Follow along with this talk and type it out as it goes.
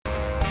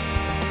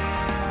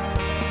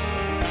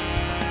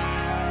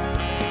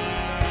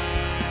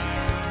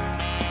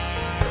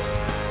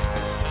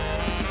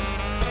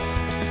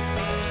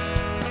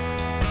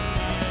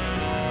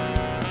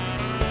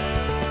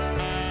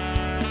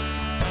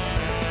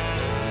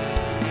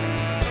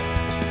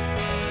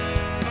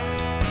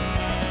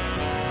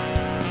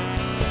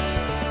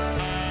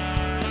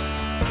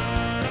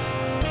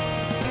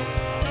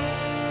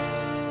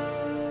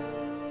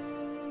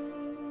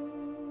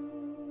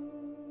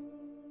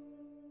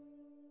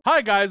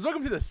Hi guys,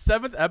 welcome to the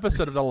 7th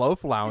episode of the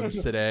Loaf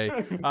Lounge today.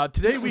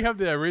 Today we have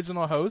the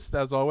original host,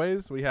 as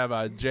always. We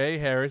have Jay,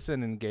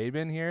 Harrison, and Gabe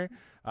in here.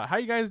 How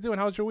you guys doing?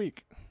 How's your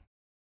week?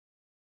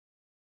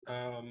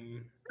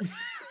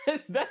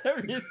 Is that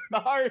a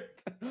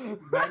restart?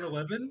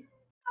 9/11?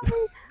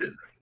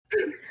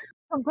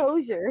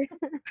 Composure.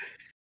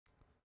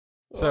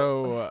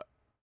 So,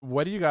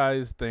 what do you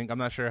guys think? I'm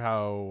not sure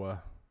how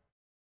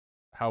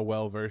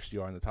well versed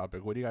you are on the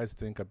topic. What do you guys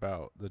think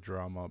about the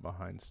drama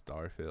behind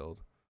Starfield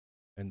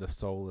and the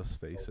soulless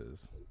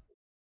faces?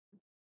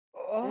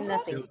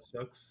 Nothing. Starfield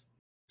sucks,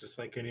 just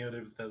like any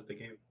other Bethesda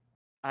game.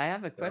 I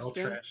have a They're all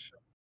question. trash.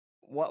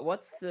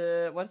 What's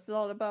it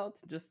all about?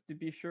 Just to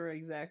be sure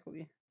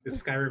exactly.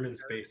 It's Skyrim in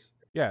space.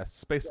 Yeah,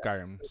 Space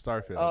Skyrim,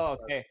 Starfield. Oh,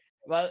 okay.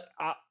 Well,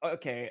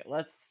 okay.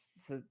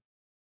 Let's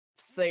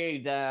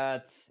say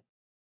that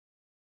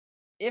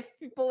if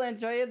people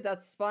enjoy it,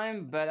 that's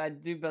fine. But I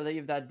do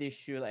believe that they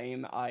should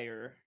aim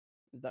higher.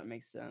 If that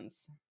makes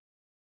sense.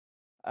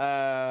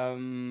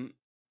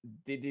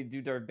 Did they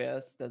do their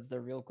best? That's the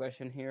real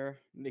question here.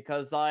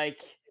 Because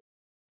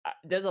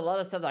there's a lot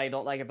of stuff that I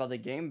don't like about the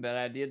game, but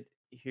I did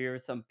hear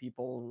some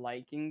people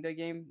liking the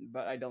game,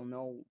 but I don't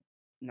know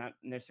not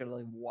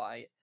necessarily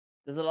why.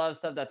 There's a lot of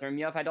stuff that turned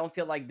me off. I don't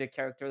feel like the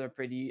characters are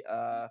pretty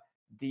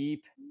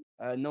deep.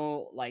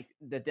 No, like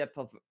the depth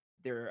of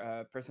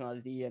their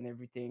personality and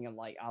everything, and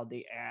like how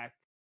they act,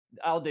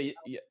 how the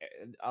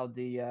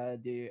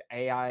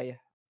AI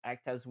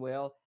act as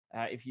well.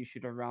 If you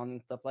shoot around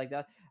and stuff like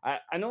that.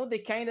 I know they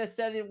kind of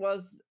said it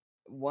was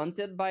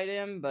wanted by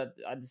them, but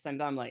at the same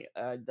time, like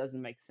it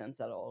doesn't make sense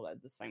at all.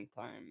 At the same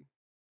time,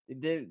 they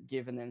didn't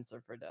give an answer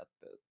for that.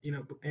 But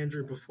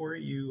Andrew, before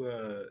you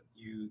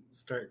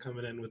start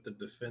coming in with the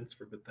defense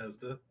for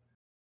Bethesda,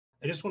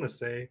 I just want to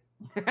say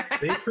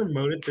they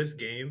promoted this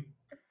game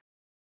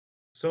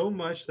so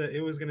much that it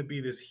was going to be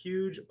this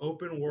huge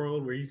open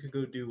world where you could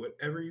go do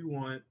whatever you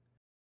want,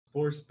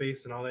 explore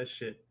space and all that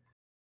shit.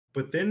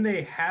 But then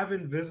they have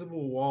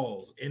invisible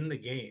walls in the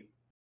game.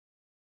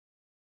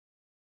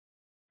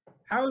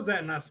 How is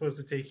that not supposed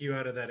to take you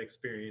out of that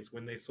experience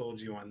when they sold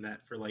you on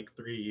that for like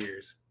 3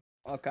 years?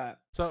 okay,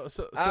 So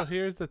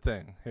here's the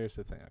thing.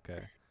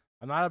 Okay,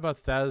 I'm not a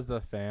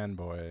Bethesda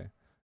fanboy.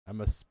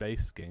 I'm a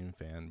space game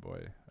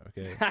fanboy.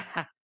 Okay,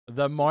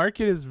 the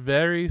market is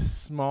very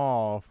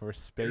small for There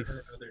space.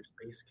 are other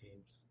space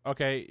games.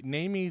 Okay,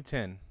 name me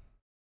 10.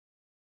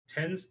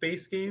 10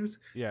 space games?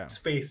 Yeah,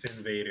 Space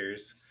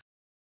Invaders.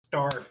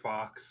 Star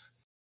Fox.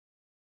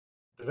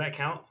 Does that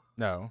count?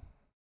 no,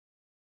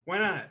 Why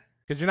not?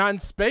 because you're not in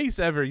space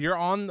ever. You're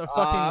on the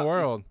fucking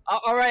world.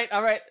 all right.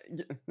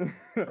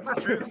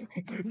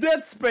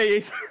 Dead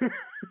Space.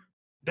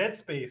 Dead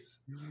Space.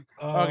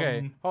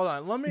 Okay, hold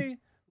on.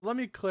 Let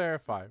me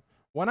clarify.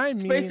 When I mean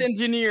Space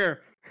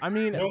Engineer. I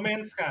mean No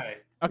Man's Sky.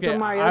 okay, The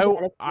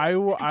Mario I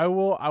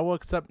will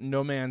accept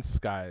No Man's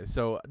Sky.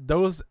 So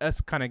those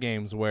kind of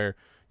games where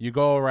you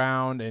go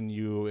around and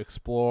you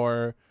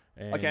explore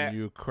and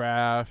you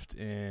craft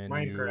and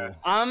Minecraft.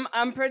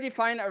 I'm pretty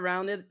fine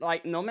around it.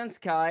 Like No Man's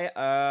Sky.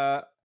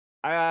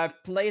 I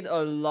played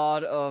a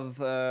lot of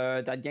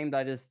that game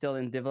that is still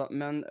in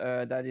development.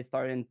 That is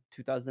started in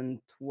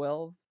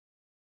 2012.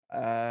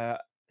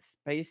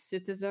 Space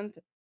Citizen.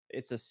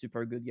 It's a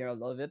super good game. I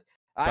love it.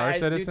 Star I do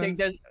Citizen? think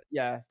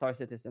there's Star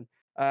Citizen.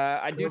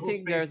 I do Global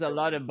think Space there's a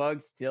lot Program. of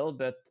bugs still,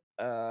 but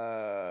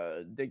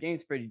the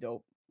game's pretty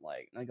dope.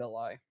 Like, not gonna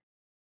lie.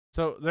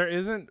 So there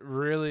isn't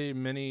really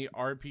many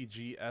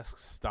RPG-esque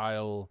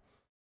style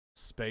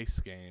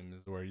space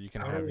games where you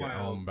can Outer have your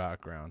own Wilds.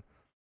 background.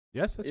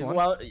 Yes, that's one.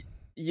 Well,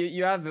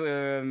 you have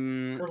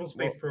Kerbal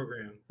Space well,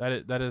 Program.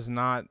 That is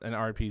not an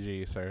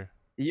RPG, sir.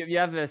 you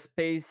have a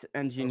Space Oh,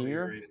 Engineer.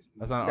 you're right, it's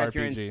That's not an That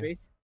you're in RPG.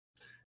 space.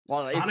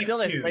 Well, it's Sonic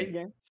still a 2. space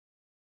game.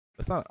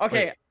 That's not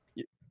Okay.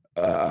 wait,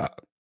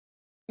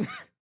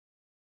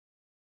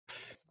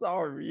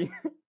 Sorry.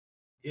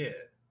 Yeah.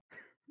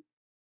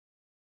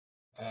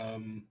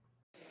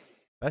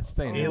 that's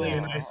staying.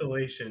 Alien Oh.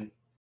 Isolation.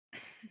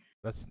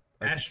 That's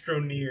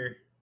Astroneer.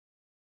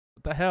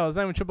 what the hell is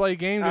that? Even AAA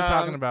games you're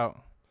talking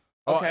about?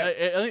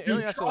 okay.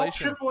 Alien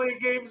Isolation. AAA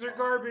games are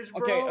garbage,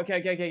 bro.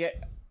 Okay.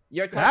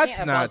 You're talking That's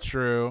about not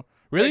true.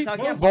 Really?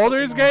 talking about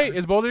Baldur's Pokemon. Gate?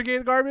 Is Baldur's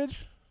Gate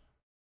garbage?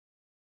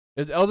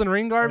 Is Elden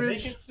Ring Are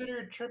garbage? they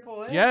considered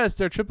AAA? Yes,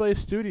 they're AAA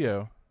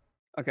studio.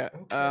 Okay.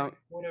 Okay,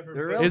 whatever. the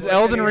but real- Is what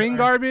Elden they Ring are-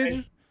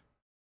 garbage?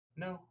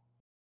 No.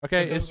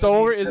 Okay, But is those are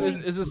Soul the is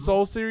exceptions the to the Soul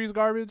rule. series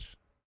garbage?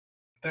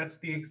 That's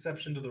the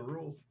exception to the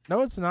rule.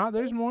 No, it's not.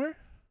 There's more.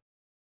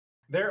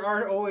 There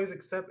are always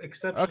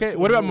exceptions. Okay, to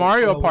what the about rule.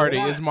 Mario A Party?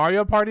 lot- Is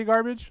Mario Party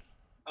garbage?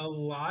 a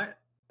lot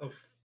of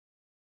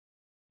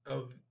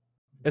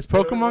Is what do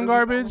we Pokemon call them?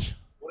 garbage?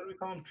 What do we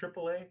call them?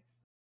 AAA?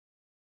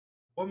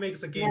 What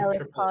makes a game No, it's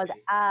AAA? called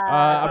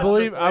I thought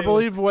believe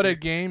AAA what a was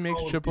game makes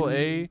Call of AAA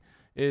Duty.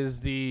 is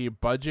the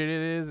budget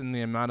it is and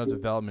the amount of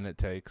development it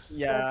takes.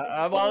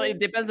 Yeah. Well, it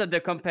depends on the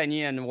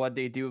company and what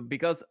they do.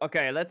 Because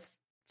let's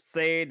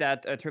say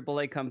that a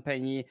AAA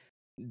company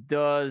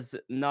does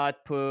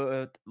not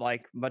put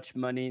like much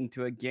money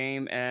into a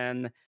game,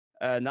 and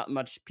not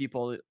much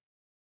people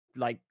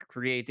like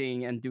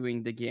creating and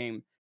doing the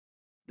game.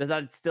 Does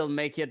that still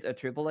make it a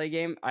AAA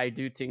game? I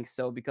do think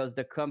so, because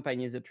the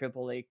company is a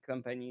AAA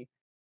company.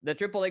 The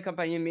AAA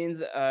company means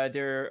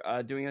they're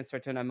doing a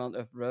certain amount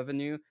of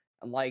revenue,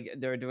 and like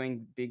they're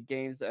doing big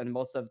games, and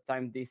most of the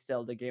time they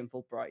sell the game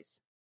full price.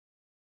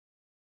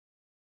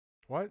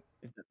 What?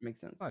 If that makes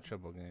sense. Not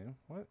triple game.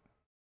 What?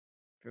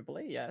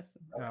 AAA, yes.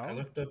 I No.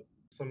 looked up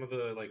some of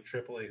the like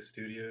AAA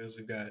studios.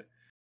 We've got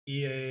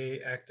EA,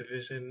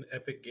 Activision,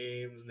 Epic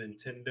Games,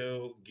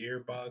 Nintendo,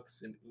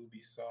 Gearbox, and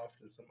Ubisoft,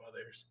 and some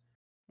others.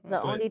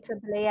 The Oh. only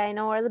AAA I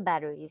know are the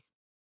batteries.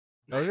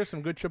 Those are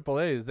some good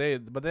AAAs.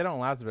 But they don't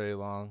last very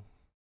long.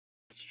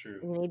 It's true.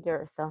 You need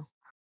Duracell.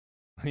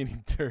 You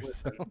need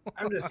Listen, Duracell.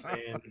 I'm just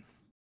saying.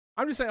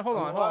 I'm just saying. Hold A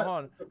on. lot Hold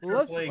on. of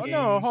Let's. AAA No.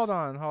 games- Hold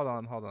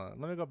on.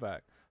 Let me go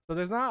back. So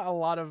there's not a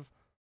lot of.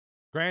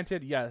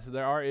 Granted, yes,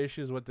 there are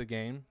issues with the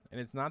game, and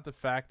it's not the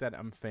fact that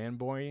I'm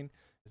fanboying.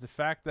 It's the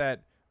fact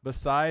that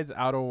besides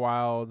Outer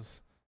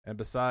Wilds and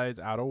besides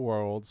Outer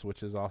Worlds,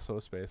 which is also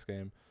a space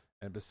game,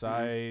 and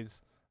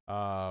besides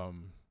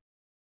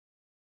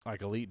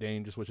like Elite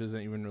Dangerous, which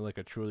isn't even like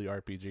a truly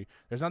RPG,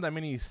 there's not that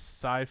many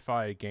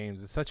sci-fi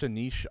games. It's such a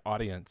niche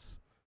audience.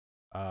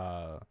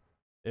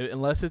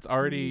 Unless it's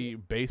already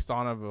based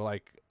on of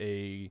like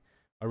a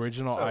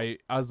original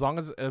as long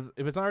as if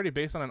it's not already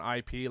based on an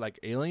IP like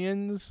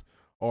Aliens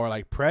or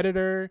like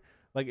Predator,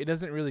 like it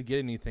doesn't really get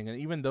anything, and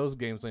even those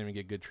games don't even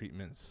get good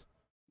treatments.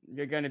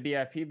 You're gonna be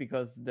happy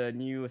because the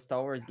new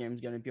Star Wars game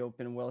is gonna be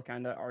open world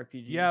kind of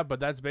RPG. Yeah, but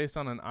that's based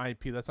on an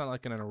IP. That's not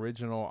like an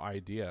original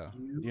idea.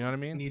 You know what I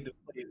mean? Need to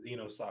play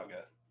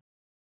Xenosaga.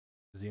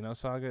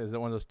 Xenosaga, is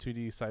it one of those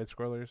 2D side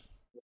scrollers?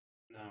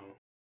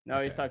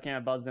 No, he's Okay. talking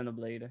about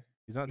Xenoblade.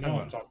 He's not No,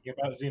 talking I'm about. talking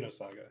about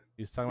Xenosaga.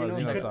 He's talking about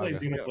You could play Xenosaga.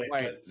 Xenoblade, Wait,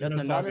 but that's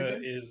another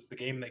Xenosaga game? is the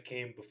game that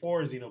came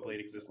before Xenoblade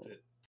existed.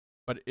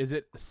 But is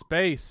it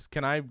space?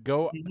 Can I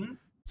go? Mhm.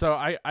 So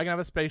I can have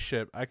a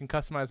spaceship. I can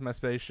customize my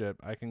spaceship.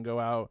 I can go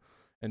out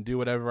and do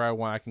whatever I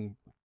want. I can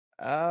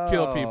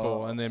kill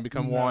people and then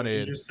become No,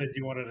 wanted. You just said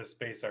you wanted a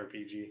space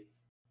RPG.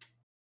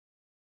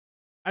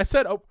 I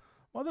said, "Oh,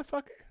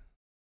 motherfucker!"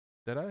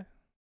 Did I?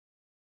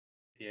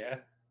 Yeah,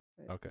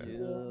 Okay.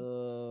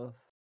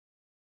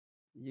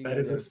 that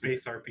is a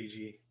space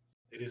RPG.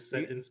 It is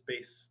set in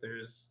space.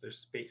 There's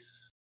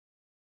space.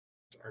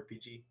 It's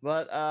RPG.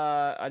 But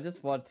I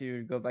just want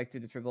to go back to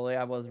the AAA.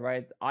 I was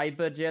right. High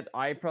budget,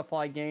 high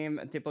profile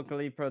game,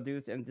 typically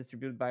produced and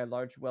distributed by a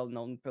large,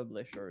 well-known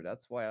publisher.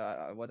 That's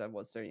why what I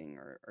was saying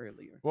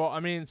earlier. Well, I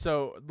mean,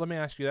 so let me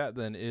ask you that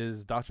then: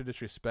 is Doctor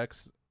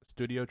Disrespect's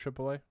studio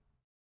AAA?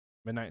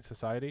 Midnight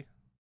Society?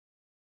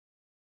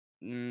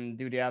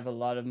 Do they have a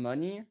lot of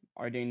money?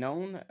 Are they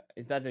known?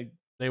 Is that a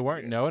They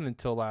weren't known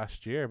until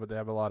last year, but they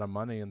have a lot of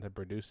money and they're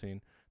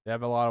producing. They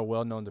have a lot of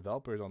well-known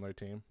developers on their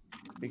team.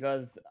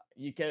 because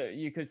you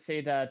could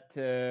say that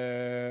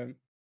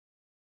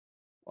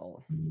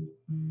well,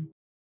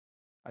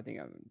 I think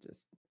I'm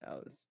just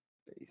out of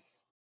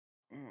space.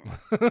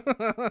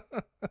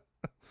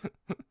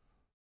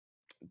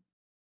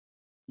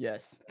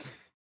 Yes.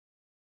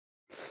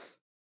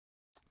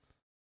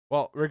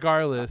 Well,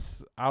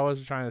 regardless, I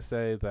was trying to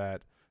say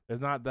that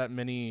there's not that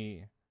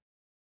many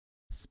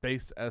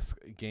space-esque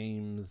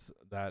games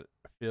that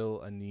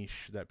fill a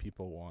niche that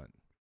people want.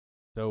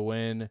 So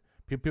when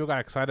people got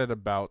excited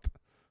about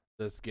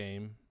this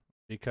game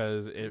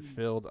because it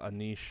filled a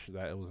niche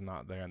that it was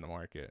not there in the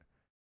market.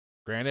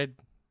 Granted,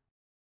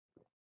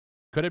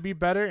 could it be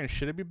better and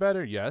should it be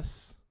better?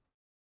 Yes.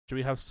 Should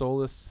we have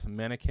soulless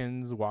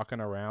mannequins walking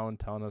around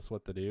telling us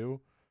what to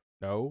do?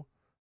 No.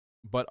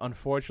 But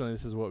unfortunately,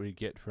 this is what we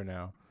get for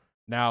now.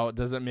 Now,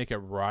 does it make it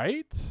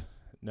right?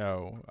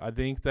 No. I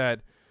think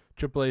that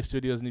AAA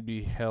studios need to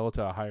be held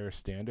to a higher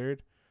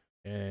standard,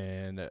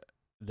 and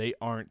they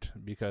aren't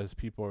because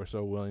people are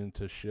so willing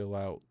to shell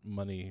out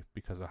money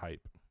because of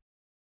hype.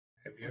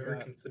 Have you ever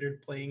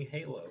considered playing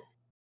Halo?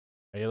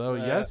 Halo,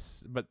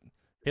 yes, but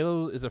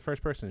Halo is a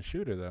first-person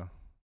shooter, though.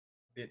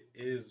 It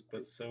is,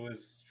 but so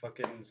is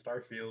fucking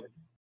Starfield.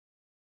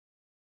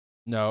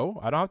 No,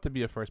 I don't have to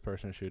be a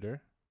first-person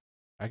shooter.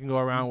 I can go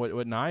around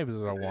with knives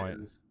as I want.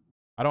 It is.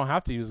 I don't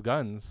have to use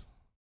guns.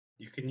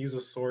 You can use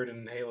a sword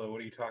in Halo. What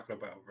are you talking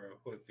about, bro?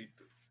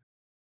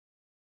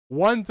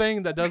 One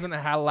thing that doesn't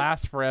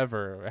last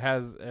forever. It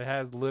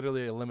has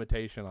literally a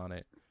limitation on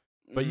it.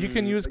 But you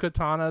can use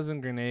katanas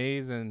and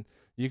grenades, and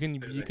you can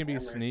There's be a hammer.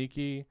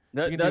 sneaky.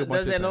 You can do a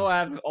bunch Does of Halo things.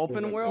 have open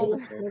There's a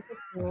world?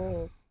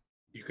 golf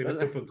You can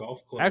equip a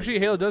golf club. Actually,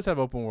 Halo does have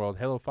open world.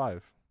 Halo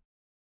 5.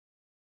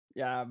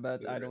 Yeah,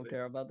 but I don't Literally.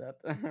 care about that.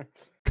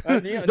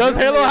 Does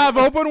Halo have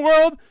open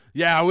world?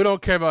 Yeah, we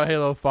don't care about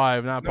Halo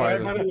 5. Not No, part I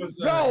of thought this. it was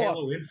No!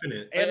 Halo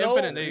Infinite. Halo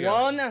Infinite, there you go.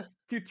 1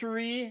 to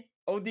 3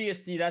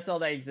 ODST. That's all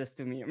that exists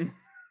to me.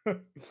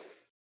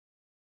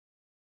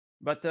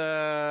 But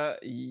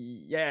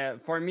yeah,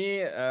 for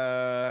me,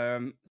 I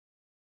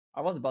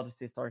was about to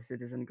say Star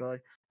Citizen. God,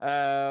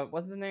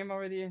 what's the name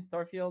already?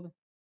 Starfield.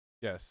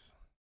 Yes.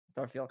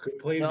 Starfield. Could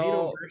play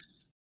So-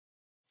 Xenoverse.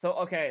 So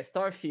okay,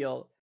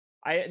 Starfield.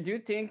 I do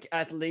think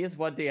at least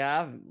what they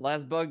have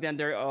less bug than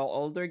their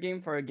older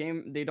game. For a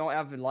game, they don't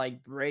have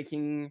like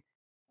breaking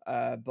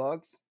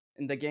bugs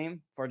in the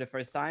game for the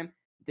first time.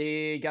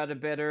 They got a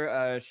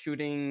better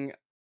shooting,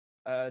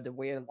 the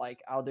way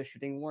like how the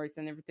shooting works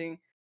and everything.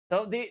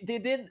 So they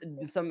did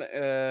some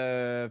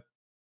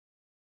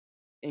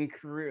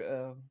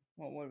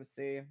what would we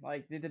say,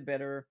 like they did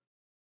better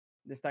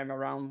this time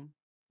around.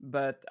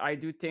 But I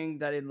do think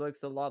that it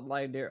looks a lot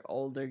like their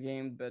older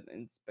game, but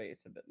in space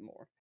a bit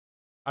more.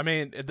 I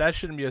mean, that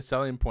shouldn't be a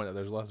selling point that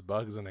there's less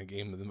bugs in a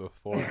game than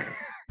before.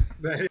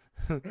 That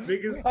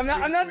biggest. I'm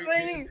not biggest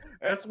saying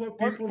That's what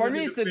for- people for that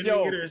me are it's a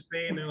defending it joke. are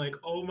saying. They're like,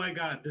 "Oh my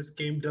god, this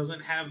game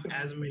doesn't have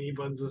as many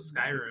bugs as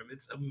Skyrim.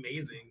 It's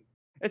amazing."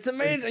 It's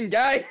amazing,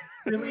 guy.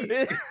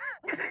 Really?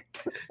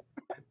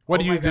 What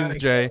Oh do my you God, I think,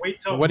 can't Jay? wait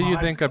till What do you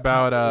mods think come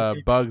out about for this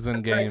game. bugs in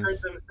That's what I heard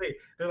games? them say.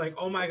 They're like,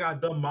 "Oh my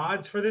god, the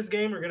mods for this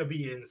game are gonna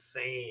be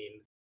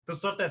insane. The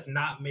stuff that's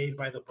not made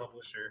by the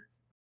publisher."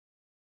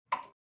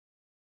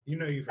 You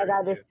know you've I heard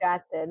got it too.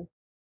 distracted.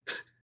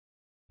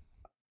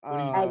 What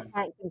do you I doing?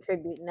 can't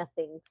contribute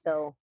nothing,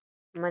 so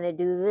I'm gonna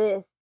do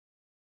this,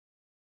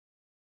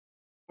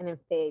 and I'm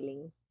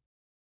failing.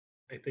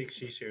 I think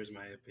she shares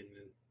my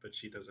opinion, but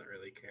she doesn't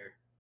really care.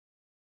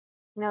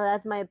 No,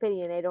 that's my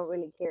opinion. I don't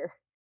really care.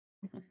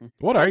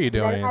 What are you And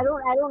I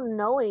doing? don't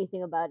know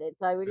anything about it,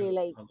 so I There's really a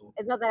like. puzzle.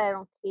 It's not that I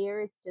don't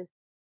care. It's just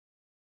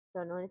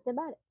don't know anything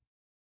about it.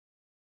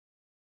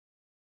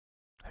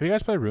 Have you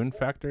guys played Rune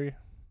Factory?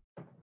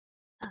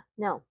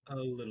 No. A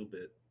little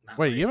bit. Not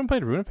Wait, like- you haven't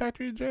played Rune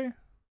Factory, Jay?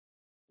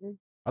 Mm.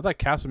 I thought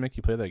Cass would make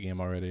you play that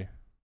game already.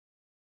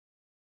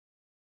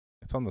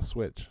 It's on the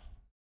Switch.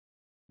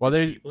 Well,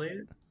 Did they you play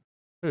it?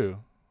 who?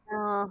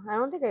 No, I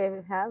don't think I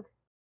have.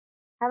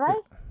 Have I?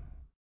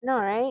 No,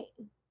 right?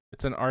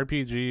 It's an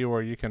RPG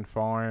where you can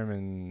farm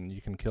and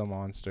you can kill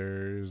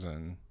monsters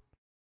and.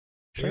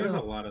 There's a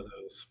lot of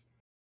those.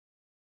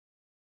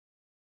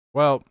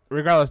 Well,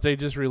 regardless, they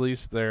just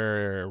released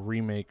their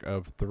remake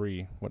of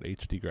 3 with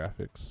HD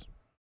graphics.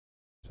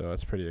 So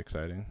that's pretty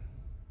exciting.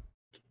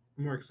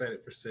 I'm more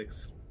excited for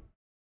 6.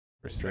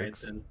 For Try it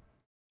 6. then.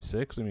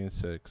 6? I mean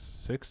 6.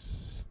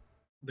 6.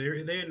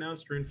 They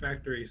announced Rune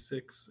Factory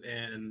 6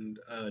 and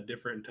a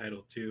different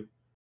title too.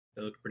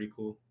 That looked pretty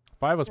cool.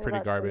 5 was What pretty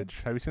about 3?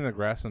 garbage. Have you seen the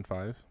grass in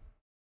 5?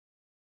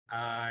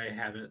 I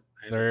haven't.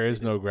 There is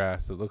played no it.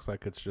 grass. It looks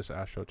like it's just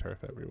astroturf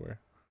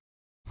everywhere.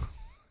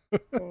 There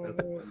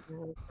That's is fun.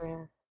 no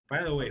grass.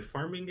 By the way,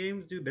 farming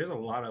games, dude, there's a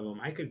lot of them.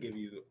 I could give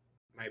you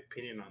my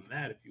opinion on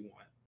that if you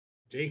want.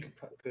 Jake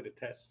could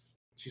attest.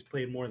 She's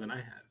played more than I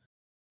have.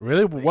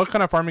 Really? What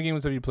kind of farming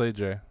games have you played,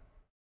 Jay?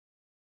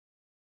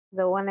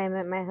 The one I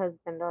met my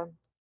husband on.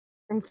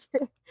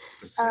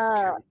 Does that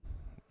uh, count?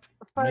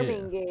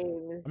 farming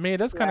games. I mean, it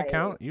does kind of like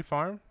count. You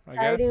farm, I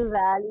guess. Stardew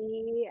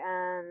Valley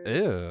and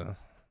Ew.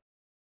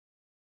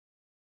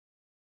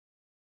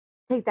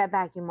 take that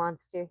back, you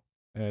monster.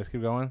 Yeah, let's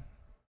keep going.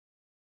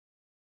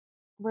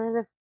 What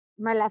are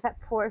my life at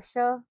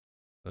Porsche?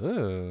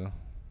 Ew.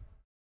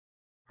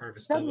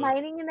 Harvestella. The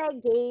mining in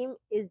that game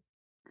is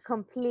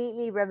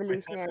completely at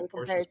revolutionary Porsche's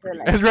compared to pretty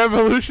like It's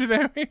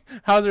revolutionary.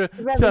 How's it?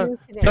 revolutionary.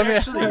 tell me-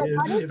 Actually, Like,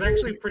 it's honestly,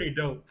 actually pretty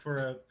dope for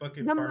a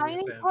fucking the farming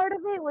mining sim. part of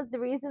it was the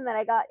reason that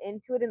I got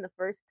into it in the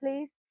first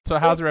place. So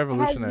how's it It has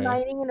revolutionary?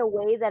 mining in a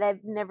way that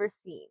I've never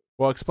seen.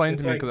 Well, explain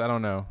It's to me like- because I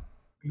don't know.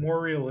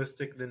 More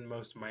realistic than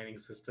most mining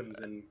systems.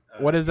 And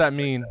What does that games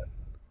like mean?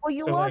 Well,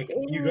 you So walk like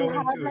in, you you go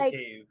have into a like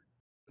cave.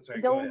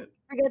 Sorry, go don't ahead.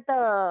 forget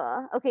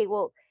the okay.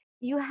 Well,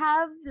 you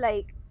have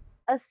like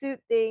a suit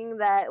thing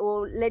that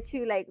will let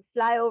you like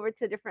fly over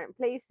to different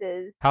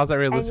places. How's that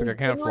And realistic? you I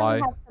can't genuinely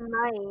fly. have to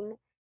mine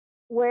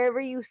wherever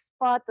you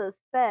spot the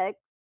speck,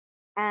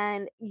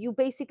 and you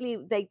basically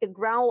like the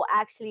ground will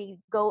actually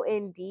go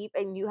in deep,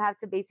 and you have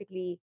to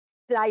basically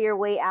fly your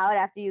way out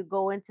after you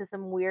go into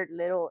some weird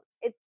little.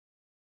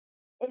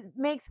 It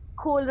makes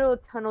cool little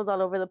tunnels all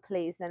over the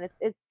place, and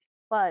it's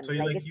fun. So you,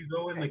 like like it's, you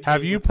go in the cave.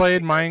 Have you with the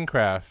played pickaxe.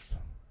 Minecraft?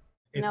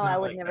 It's no, not I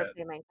would like never that.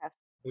 play Minecraft.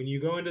 When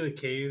you go into the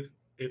cave,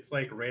 it's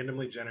like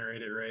randomly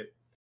generated, right?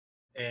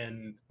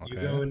 And you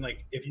Okay. go in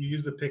like if you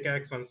use the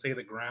pickaxe on say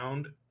the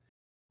ground,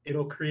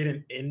 it'll create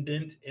an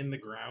indent in the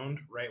ground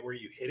right where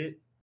you hit it,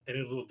 and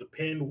it'll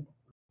depend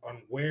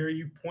on where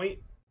you point.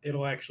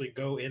 It'll actually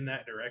go in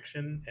that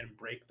direction and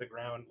break the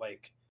ground,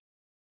 like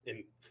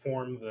and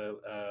form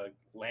the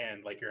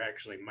land like you're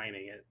actually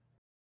mining it.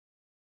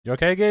 You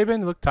okay, Gaben?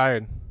 You look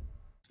tired.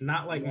 It's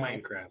not like No.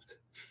 Minecraft.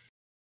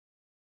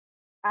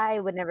 I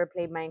would never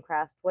play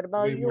Minecraft. What It's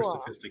about way you more all?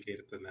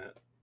 sophisticated than that.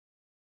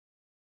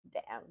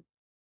 Damn.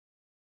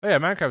 Oh, yeah,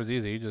 Minecraft is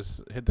easy. You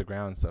just hit the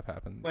ground and stuff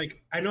happens.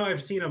 Like I know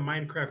I've seen a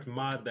Minecraft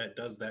mod that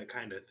does that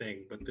kind of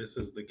thing, but this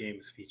is the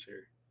game's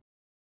feature.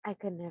 I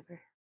could never.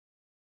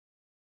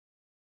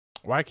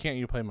 Why can't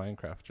you play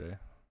Minecraft, Jay?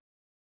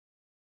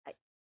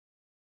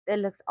 It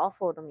looks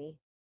awful to me.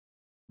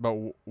 But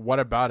what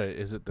about it?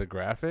 Is it the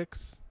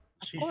graphics?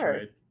 She course.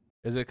 tried.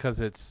 Is it because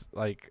it's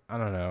like, I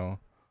don't know,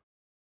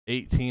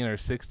 18 or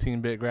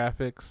 16-bit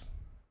graphics?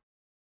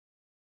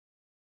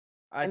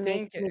 I It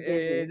makes think me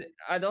dizzy.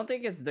 I don't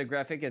think it's the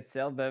graphic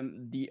itself, but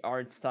the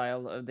art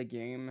style of the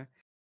game.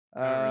 I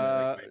don't really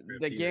like Minecraft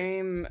The either.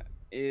 game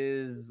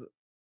is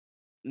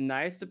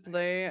nice to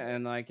play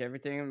and like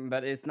everything,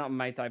 but it's not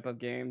my type of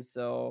game.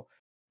 So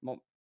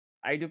mo-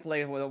 I do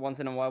play once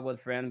in a while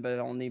with friends, but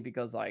only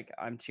because like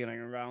I'm chilling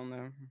around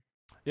there.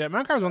 Yeah,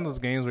 Minecraft's one of those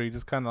games where you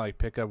just kind of like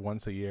pick up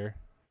once a year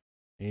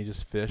and you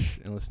just fish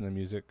and listen to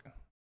music.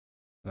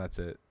 And that's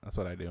it. That's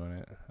what I do in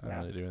it. I don't Yeah.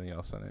 really do anything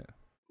else on it.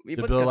 We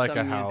To put build like a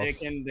custom music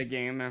house. in the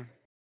game,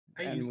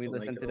 I and used we to like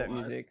listen it to a that lot,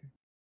 music.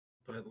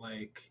 but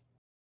like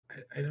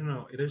I don't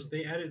know.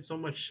 They added so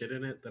much shit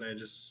in it that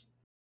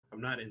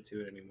I'm not into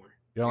it anymore.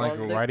 You don't like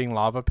Well, riding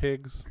lava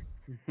pigs?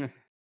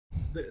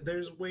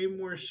 There's way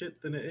more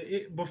shit than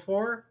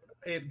before.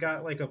 It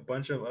got like a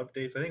bunch of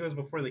updates. I think it was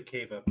before the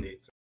cave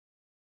updates.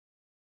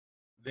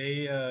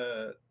 They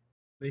uh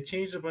they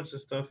changed a bunch of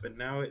stuff, and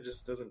now it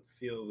just doesn't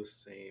feel the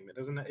same. It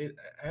doesn't. I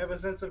have a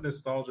sense of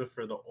nostalgia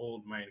for the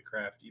old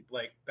Minecraft,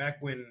 like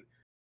back when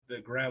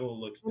the gravel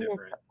looked I miss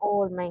different. the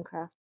old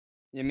Minecraft.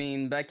 You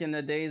mean back in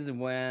the days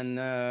when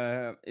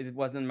it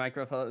wasn't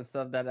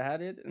Microsoft that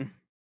had it?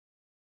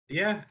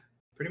 Yeah,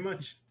 pretty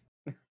much.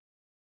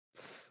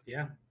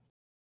 Yeah.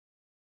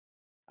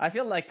 I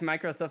feel like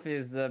Microsoft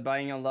is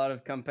buying a lot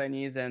of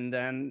companies, and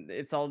then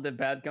it's all the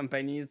bad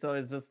companies, so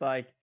it's just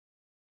like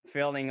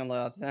failing a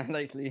lot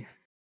lately.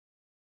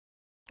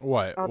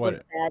 What? All the What?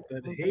 bad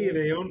But hey, companies.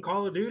 they own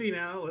Call of Duty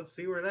now. Let's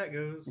see where that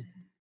goes.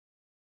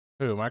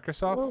 Who?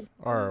 Microsoft Oh,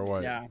 or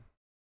what? Yeah,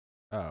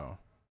 Oh,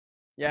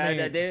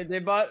 yeah. mean- They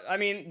bought. I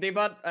mean, they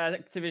bought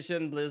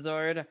Activision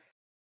Blizzard.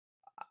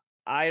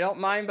 I don't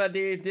mind, but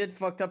they did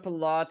fucked up a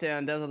lot,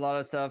 and there's a lot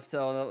of stuff.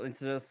 So it's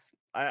just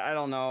I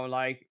don't know.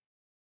 Like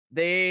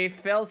they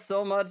fell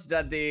so much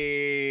that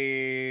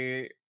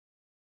they're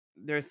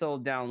so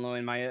down low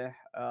in my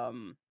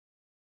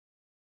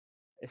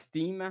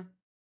esteem.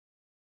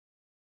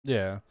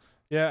 yeah,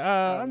 yeah.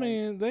 I Like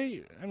mean,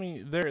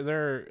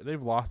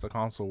 they've lost the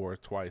console war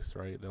twice,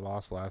 right? They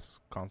lost last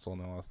console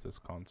and they lost this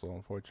console,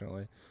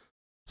 unfortunately.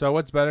 So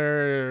what's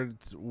better?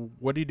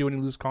 What do you do when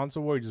you lose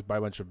console war? You just buy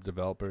a bunch of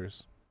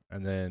developers,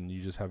 and then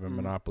you just have a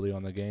monopoly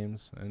on the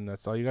games, and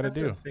that's all you got to That's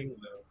do. the thing,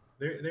 though.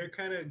 They're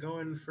kind of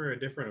going for a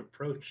different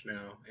approach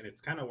now, and it's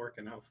kind of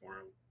working out for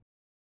them.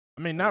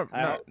 I mean,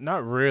 Like,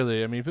 not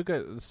really. I mean, if you look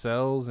at the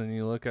sales and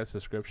you look at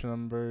subscription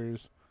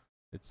numbers,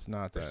 it's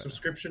not their that.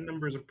 subscription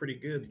numbers are pretty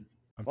good.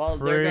 I'm Well,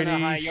 they're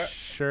gonna pretty hire.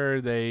 sure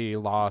they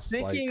lost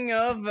like Speaking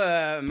of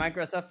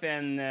Microsoft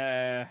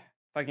and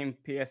fucking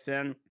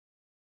PSN,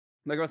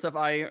 Microsoft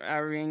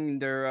hiring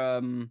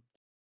their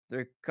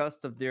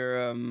cost of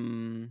their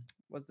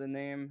what's the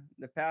name,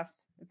 the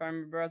pass, if I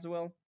remember as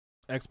well.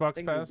 I Xbox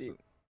think Pass. they did.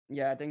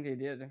 Yeah, I think they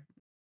did,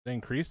 They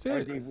increased or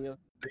it. they will.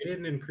 They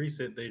didn't increase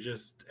it. They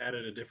just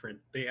added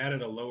They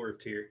added a lower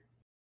tier,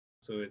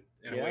 so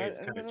in a way it's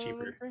kind of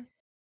cheaper.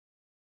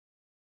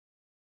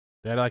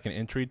 They had like an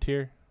entry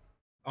tier.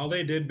 All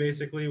they did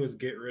basically was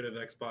get rid of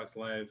Xbox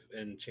Live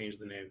and change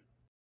the name.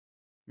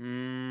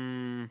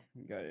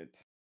 Got it.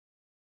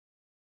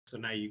 So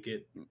now you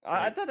get.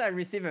 I like, thought I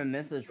received a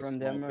message a from small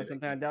them or bit of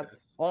something like Game that.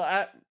 Pass.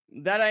 Well,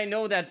 that I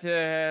know that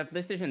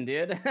PlayStation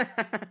did.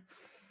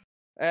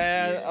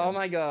 Yeah. Oh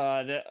my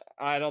god,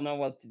 I don't know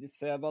what to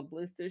say about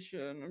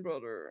PlayStation,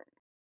 brother.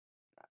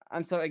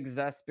 I'm so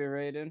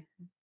exasperated.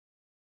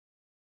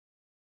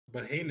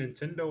 But hey,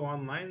 Nintendo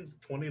Online's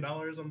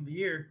 $20 on the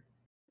year.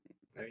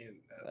 I mean,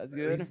 That's at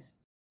good.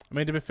 least I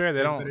mean, to be fair,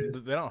 they Way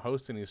better. don't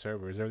host any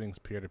servers. Everything's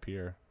peer to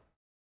peer.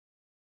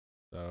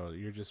 So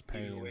you're just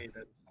either paying. way,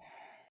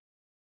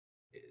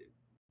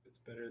 it's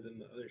better than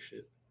the other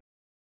shit.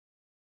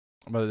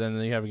 But then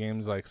you have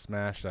games like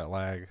Smash that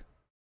lag,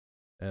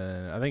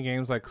 and I think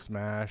games like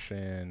Smash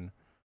and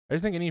I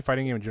just think any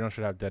fighting game in general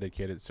should have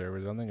dedicated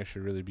servers. I don't think it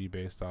should really be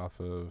based off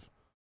of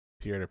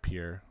peer to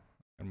peer,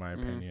 in my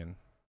opinion.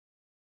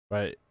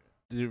 But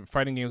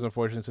fighting games,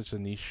 unfortunately, is such a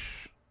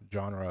niche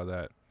genre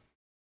that,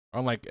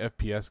 unlike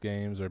FPS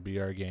games or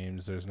BR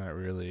games, there's not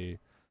really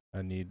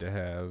a need to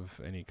have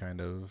any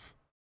kind of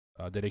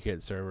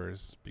dedicated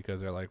servers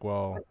because they're like,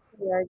 well,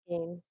 VR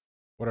games.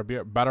 what are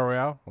battle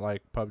royale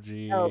like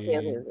PUBG? Oh,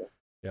 okay.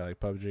 Yeah, like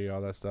PUBG,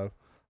 all that stuff.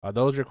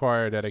 Those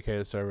require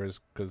dedicated servers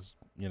because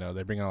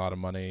they bring in a lot of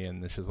money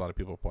and there's just a lot of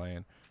people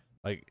playing.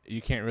 Like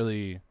you can't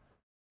really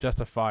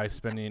justify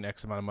spending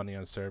X amount of money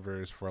on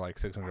servers for like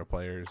 600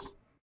 players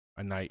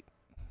a night,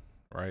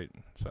 right?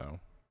 So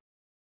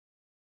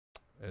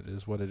it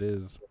is what it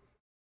is.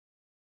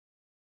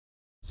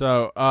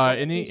 So What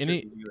any poster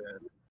did you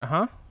add?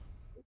 huh?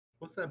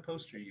 What's that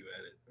poster you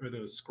added or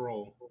the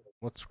scroll?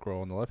 What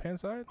scroll on the left hand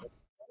side?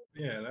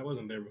 Yeah, that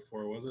wasn't there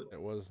before, was it?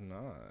 It was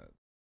not.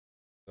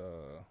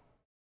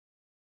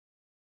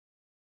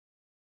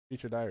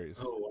 Future Diaries.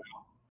 Oh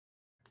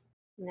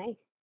wow, Nice.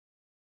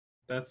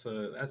 that's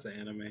an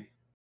anime.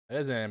 It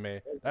is anime.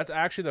 That's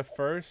actually the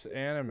first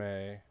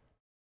anime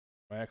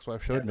my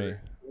ex-wife showed me.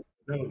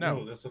 No,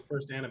 No. that's the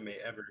first anime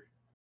ever.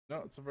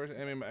 No, it's the first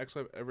anime my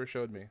ex-wife ever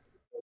showed me,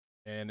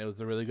 and it was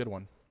a really good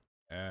one,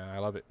 and I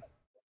love it.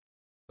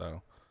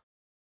 So,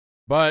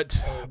 But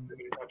Oh, did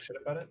we talk shit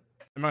about it?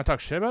 am I gonna talk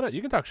shit about it?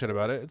 You can talk shit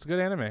about it. It's a good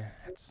anime.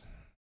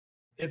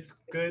 It's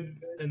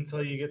good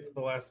until you get to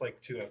the last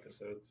like 2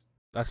 episodes.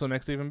 That's what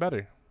makes it even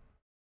better.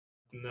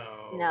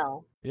 No.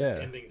 No. Yeah.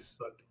 The ending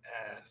sucked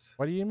ass.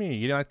 What do you mean?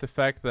 You don't like the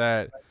fact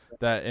that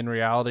in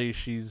reality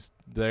she's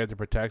there to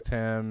protect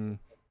him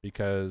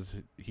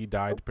because he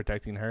died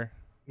protecting her?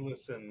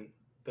 Listen,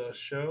 the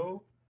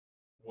show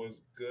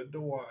was good to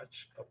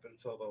watch up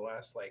until the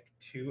last like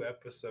 2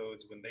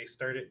 episodes when they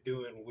started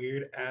doing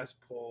weird ass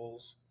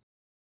pulls.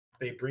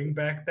 They bring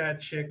back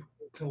that chick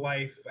to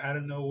life out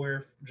of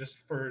nowhere just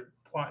for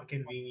plot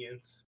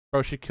convenience.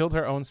 Bro, she killed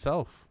her own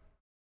self.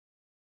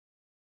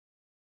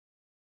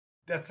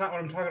 That's not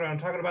what I'm talking about. I'm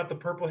talking about the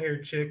purple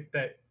haired chick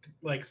that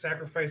like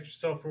sacrificed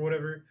herself or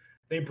whatever.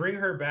 They bring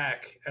her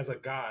back as a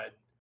god.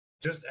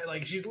 Just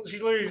like she's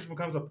literally just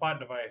becomes a plot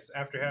device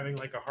after having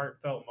like a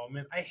heartfelt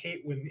moment. I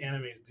hate when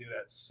animes do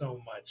that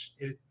so much.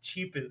 It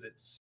cheapens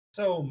it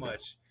so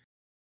much.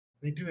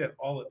 They do that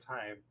all the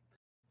time.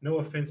 No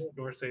offense,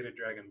 nor say to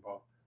Dragon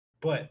Ball,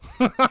 but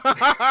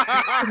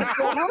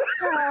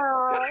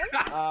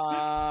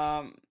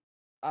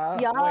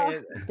Yeah.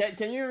 Wait,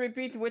 can you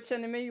repeat which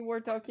anime you were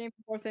talking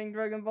before saying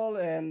Dragon Ball?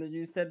 And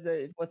you said that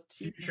it was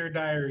cheap. Future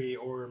Diary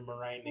or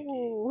Mirai Nikki.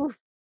 Ooh.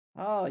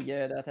 Oh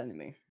yeah, that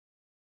anime.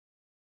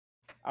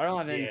 I don't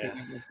have anything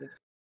Yeah. against it.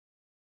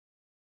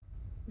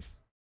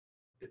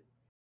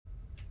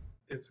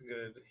 It's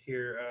good.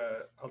 Here,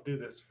 I'll do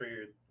this for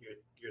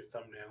your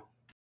thumbnail.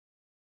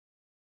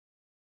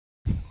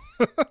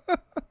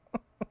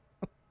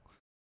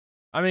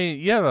 I mean,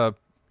 you have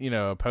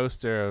a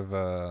poster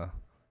of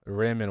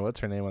Rim and what's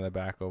her name on the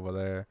back over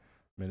there.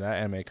 I mean,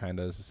 that anime kind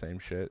of does the same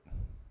shit.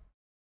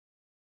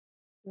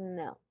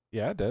 No.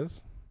 Yeah, it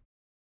does.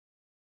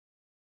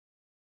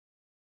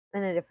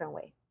 In a different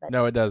way. But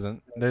No, it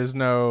doesn't. There's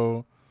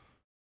no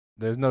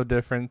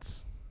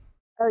difference.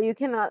 oh, you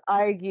cannot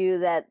argue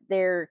that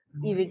they're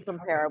What are even you talking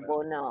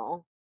comparable.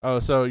 No. Oh,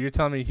 so you're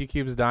telling me he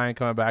keeps dying,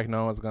 coming back,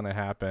 knowing what's gonna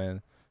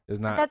happen is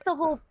But not? that's the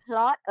whole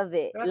plot of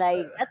it.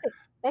 Like that's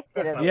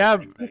expected That's of not it. Yeah,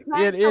 the same thing. You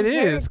can't it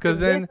compare is to because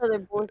this then other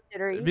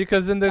bullshittery.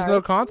 because then there's no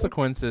Sorry.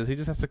 consequences. He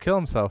just has to kill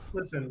himself.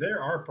 Listen,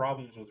 there are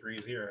problems with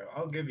ReZero.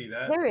 I'll give you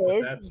that. There but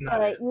is, that's not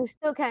but it. you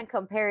still can't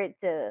compare it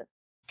to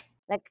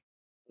like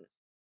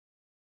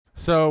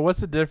So what's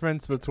the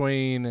difference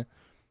between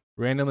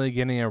randomly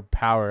getting a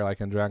power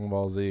like in Dragon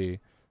Ball Z,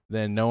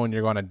 than knowing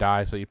you're gonna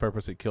die, so he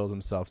purposely kills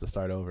himself to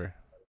start over?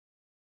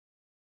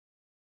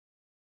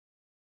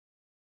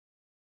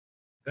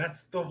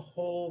 That's the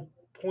whole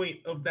point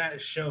of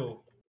that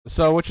show.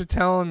 So what you're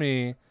telling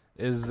me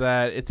is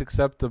that it's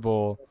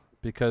acceptable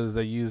because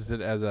they used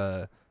it as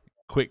a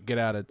quick get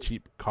out of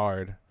cheap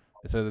card.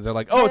 So they're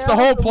like, oh, it's the they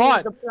whole also move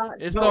plot. the plot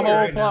It's No, the you're whole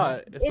right now.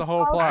 plot. It's the whole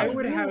also plot. I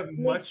would used have to make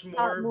much the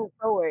plot more. move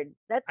forward.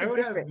 That's I the would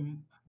have. difference.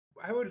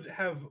 I would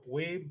have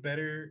way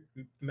better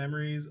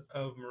memories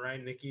of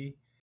Mirai Nikki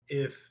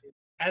if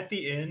at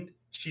the end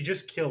she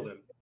just killed him,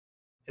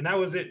 and that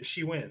was it.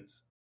 She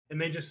wins, and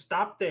they just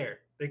stop there.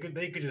 They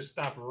could just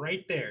stop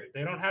right there.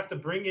 They don't have to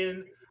bring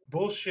in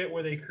bullshit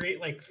where they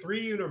create like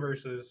 3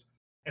 universes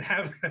and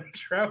have them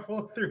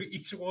travel through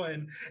each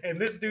one.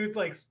 And this dude's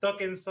like stuck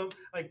in some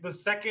like the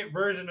second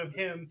version of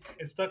him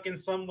is stuck in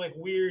some like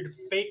weird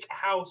fake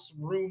house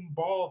room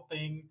ball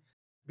thing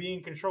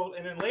being controlled.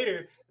 And then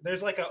later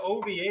there's like a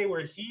OVA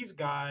where he's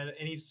God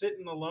and he's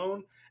sitting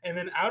alone. And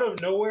then out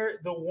of nowhere,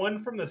 the one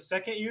from the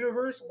second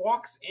universe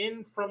walks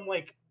in from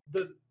like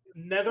the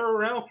nether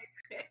realm.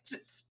 It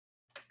just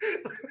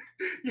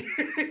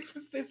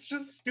it's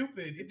just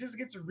stupid. It just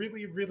gets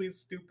really, really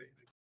stupid.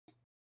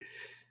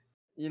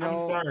 You I'm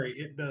know, sorry,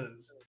 it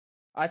does.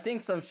 I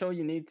think some show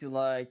you need to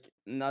like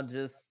not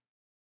just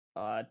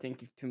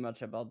think too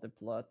much about the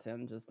plot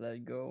and just let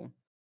it go.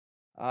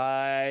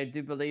 I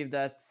do believe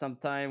that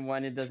sometime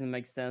when it doesn't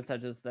make sense, I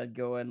just let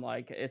go and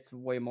like it's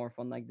way more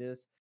fun like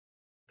this.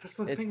 That's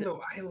the It's thing,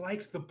 though. I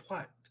liked the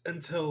plot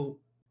until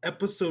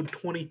episode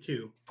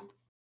 22.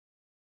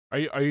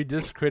 Are you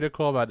this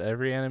critical about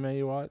every anime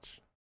you watch?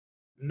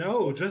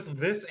 No, just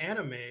this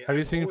anime. Have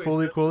you I've seen always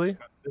Fully said Coolly?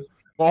 about this.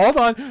 Well,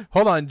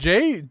 hold on.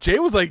 Jay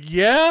was like,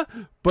 yeah,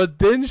 but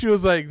then she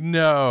was like,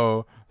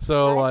 no.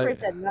 So I like,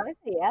 first said no, I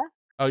say yeah.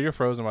 oh, you're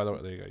frozen by the way.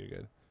 There you go. You're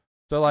good.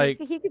 So like,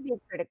 He could be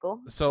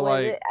critical. so Well,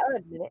 like, I'll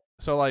admit it.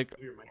 so like,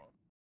 Your mic.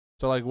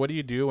 so like, what do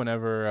you do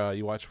whenever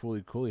you watch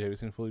Fully Coolly? Have you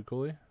seen Fully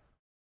Coolly?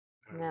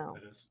 I don't know No.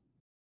 what that is.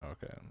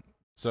 Okay.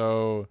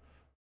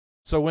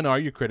 So when are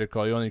you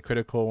critical? Are you only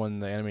critical when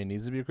the anime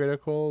needs to be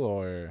critical,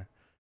 or?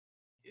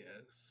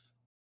 Yes.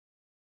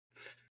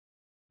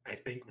 I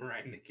think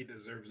Mirai Nikki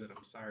deserves it.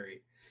 I'm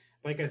sorry.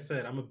 Like I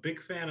said, I'm a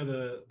big fan of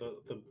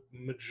the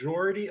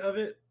majority of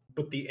it,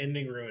 but the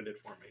ending ruined it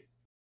for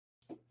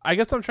me. I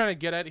guess what I'm trying to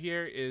get at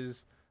here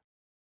is,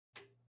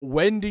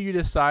 when do you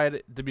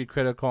decide to be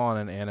critical on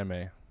an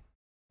anime?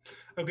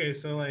 Okay,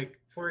 so like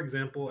for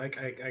example, I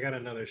got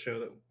another show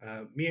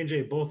that me and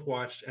Jay both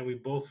watched, and we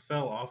both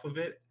fell off of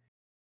it.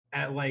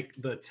 at like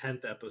the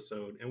 10th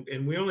episode,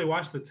 and we only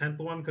watched the 10th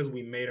one because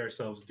we made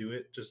ourselves do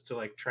it just to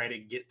like try to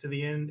get to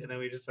the end, and then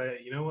we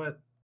decided, you know what,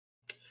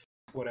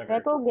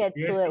 whatever. We'll get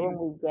You to guys it when seem,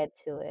 we get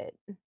to it.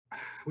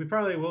 we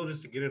probably will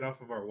just to get it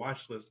off of our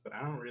watch list, but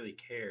I don't really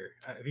care.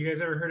 Have you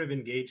guys ever heard of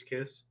Engage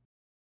Kiss?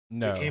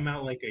 No. It came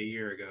out like a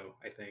year ago,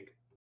 I think.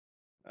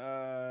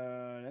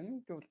 Let me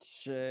go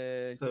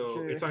check.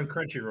 So it's on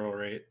Crunchyroll,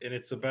 right? And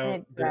it's And about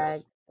it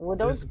drags. Well,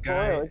 don't this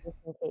guy. spoil just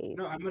in case.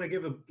 No, I'm gonna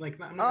give a like.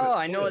 I'm not Oh,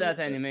 gonna I know spoil that it,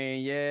 but anime.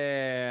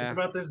 Yeah. It's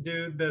about this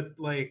dude that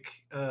like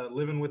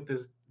living with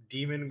this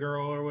demon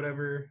girl or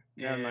whatever,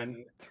 Never and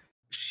mind.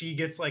 she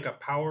gets like a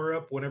power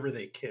up whenever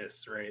they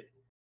kiss, right?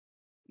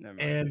 Never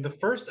mind. And the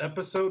first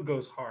episode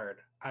goes hard.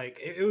 Like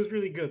it was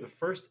really good. The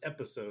first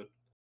episode,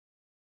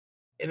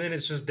 and then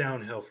it's just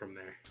downhill from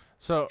there.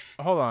 So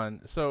hold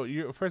on. So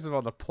you first of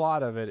all, the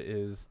plot of it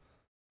is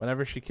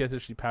whenever she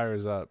kisses, she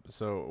powers up.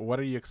 So what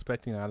are you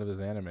expecting out of this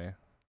anime?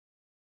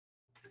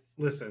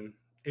 Listen,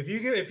 if you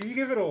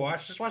give it a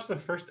watch, just watch the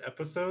first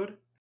episode.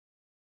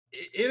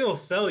 It'll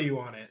sell you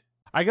on it.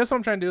 I guess what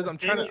I'm trying to do is The I'm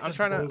thing trying just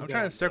to goes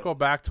downhill. circle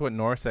back to what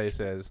Norsay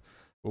says.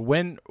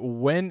 When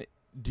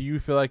do you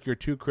feel like you're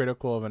too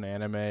critical of an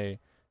anime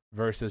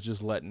versus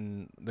just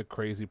letting the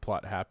crazy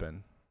plot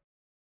happen?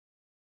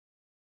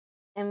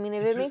 I mean,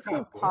 if It it just makes you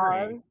got pause,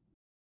 boring.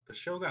 The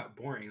show got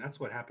boring. That's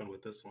what happened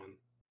with this one.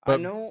 I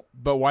know.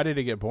 But why did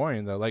it get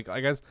boring though? Like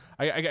I guess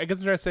I'm trying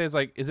to say is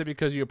like, is it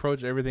because you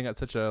approach everything at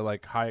such a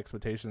like high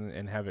expectation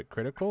and have it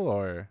critical,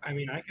 or? I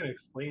mean, I can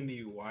explain to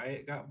you why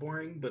it got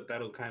boring, but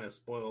that'll kind of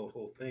spoil the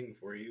whole thing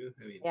for you.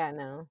 I mean, yeah,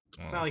 no.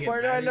 it's not like it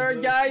Spoiler matters, alert,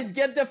 though. guys!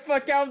 Get the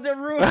fuck out of the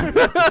room.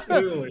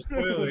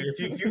 Spoiler.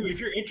 If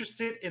you're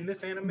interested in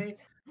this anime,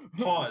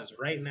 pause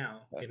right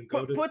now and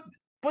go put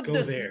go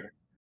the there.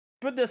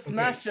 put the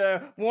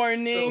smasher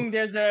warning. So-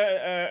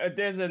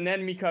 There's an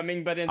enemy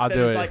coming, but I'll instead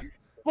do it's it. like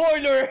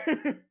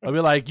spoiler. I'll be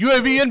like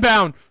UAV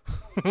inbound.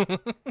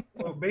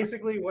 Well,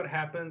 basically, what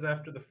happens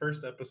after the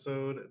first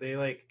episode, they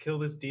like kill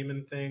this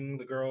demon thing.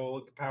 The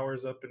girl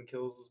powers up and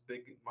kills this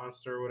big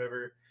monster or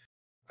whatever.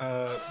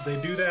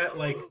 They do that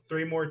like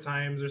 3 more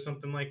times or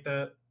something like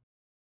that,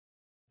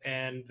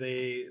 and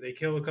they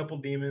kill a couple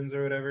demons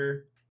or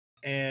whatever,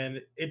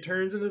 and it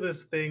turns into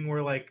this thing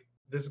where like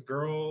this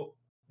girl,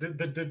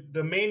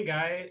 the main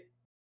guy,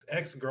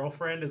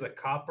 ex-girlfriend is a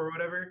cop or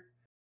whatever,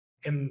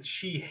 and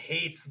she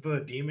hates the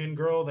demon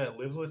girl that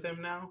lives with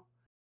him now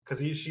because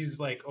she's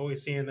like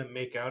always seeing them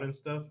make out and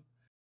stuff,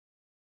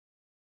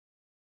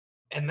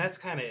 and that's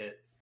kind of it.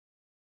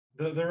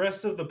 The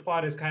rest of the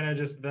plot is kind of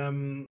just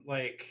them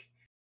like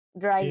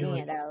Dragging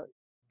like- it out.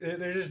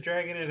 they're just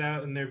dragging it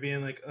out, and they're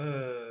being like,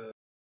 I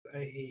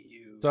hate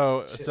you.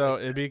 So Shit so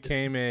like it that.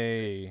 became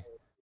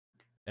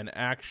an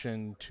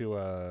action to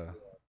a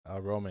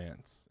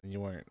romance, and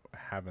you weren't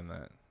having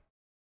that.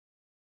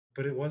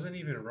 But it wasn't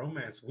even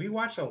romance. We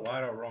watched a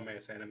lot of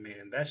romance anime,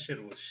 and that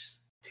shit was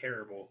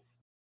terrible.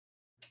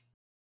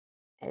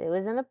 It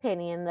was an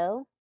opinion,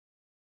 though.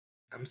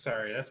 I'm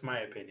sorry, that's my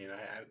opinion.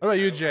 What about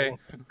you, I Jay?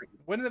 won't-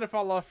 When did it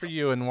fall off for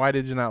you, and why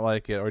did you not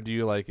like it, or do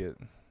you like it?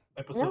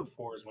 Episode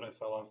 4 is when it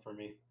fell off for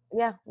me.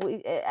 Yeah,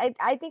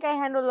 I think I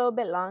handled a little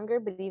bit longer,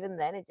 but even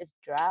then, it just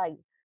dragged.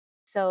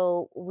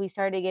 So we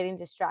started getting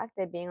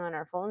distracted, being on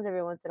our phones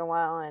every once in a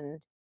while, and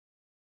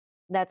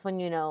that's when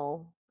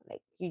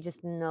like you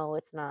just know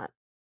it's not.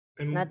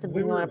 And Not something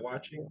we you were wanna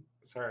watching.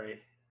 Sorry,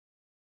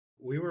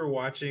 we were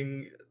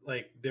watching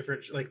like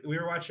different, like we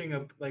were watching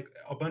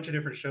a bunch of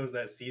different shows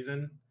that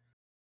season,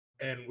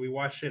 and we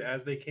watched it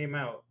as they came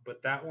out.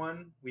 But that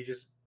one, we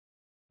just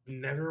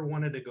never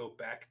wanted to go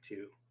back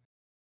to.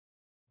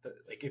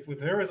 Like if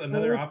there was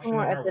another Maybe option two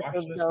more on our watch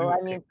episodes, list, though. we I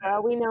would mean, pick for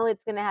all that. we know,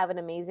 it's gonna have an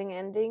amazing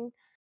ending,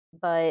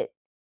 but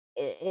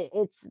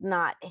it's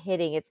not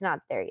hitting. It's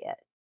not there yet,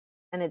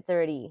 and it's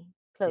already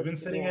close. We've been to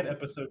the sitting at end.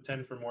 episode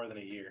 10 for more than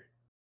a year.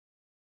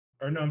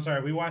 Or no, I'm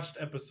sorry, we watched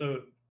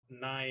episode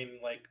 9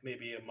 like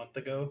maybe a month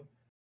ago,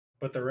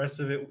 but the rest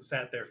of it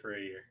sat there for a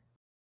year.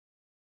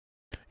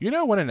 You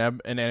know when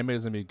an anime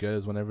is gonna be good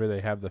is whenever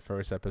they have the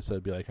first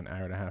episode be like an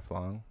hour and a half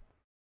long.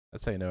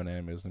 That's how you know an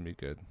anime is gonna be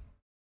good.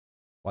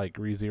 Like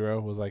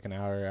ReZero was like an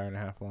hour and a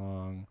half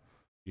long.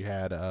 You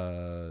had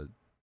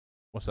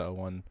what's that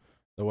one?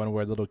 The one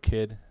where the little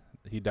kid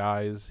he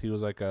dies. He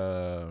was like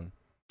a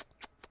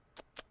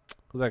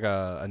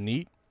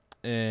neat,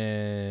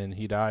 and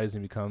he dies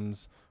and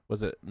becomes,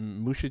 was it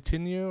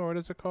Mushitinyu or what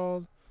is it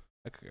called?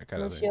 I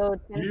kind of think. Musho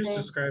You just Tensei.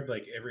 described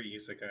like every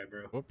isekai,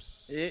 bro.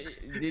 Whoops.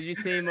 Did you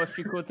say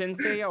Moshiko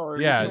Tensei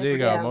or? Yeah, there you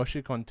go. Yeah.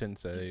 Moshi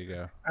Kontensei. There you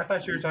go. I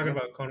thought you were talking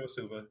about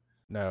Konosuba.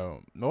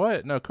 No,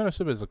 what? No,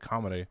 Konosuba is a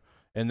comedy,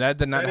 and that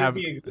did not That have,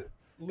 is the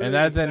and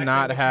that did literally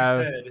not exactly what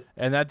you have, said.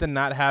 and that did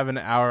not have an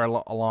hour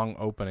long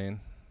opening.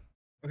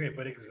 Okay,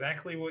 but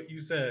exactly what you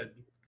said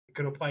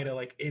could apply to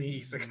like any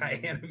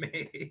isekai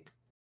anime.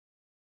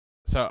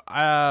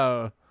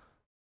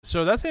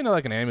 So that's how you know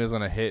like an anime is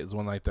gonna hit is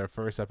when like their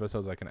first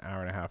episode's like an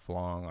hour and a half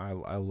long.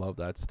 I love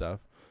that stuff.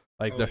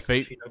 Like Oh, the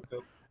Fate,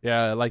 Oshinoko.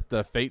 yeah, like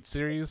the Fate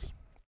series.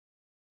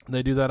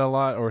 They do that a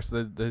lot, or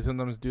so they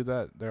sometimes do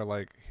that. They're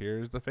like,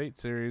 "Here's the Fate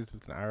series.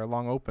 It's an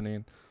hour-long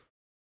opening,"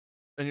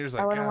 and you're just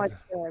I like, want to watch "God,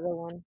 the other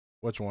one.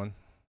 which one?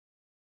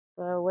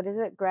 What is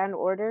it? Grand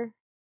Order?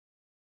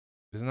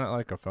 Isn't that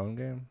like a phone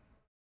game?"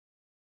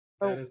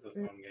 That Oh, is the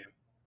phone game.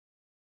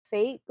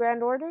 Fate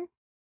Grand Order?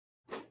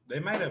 They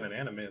might have an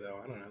anime though.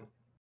 I don't know.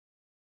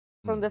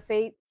 From Hmm. the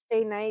Fate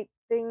Stay Night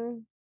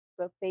thing?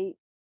 The Fate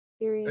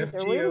series? Or what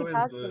are we FGO is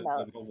talking the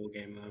about? mobile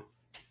game though.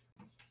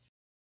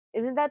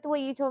 Isn't that the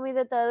way you told me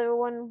that the other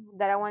one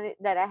that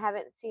I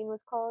haven't seen was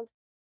called?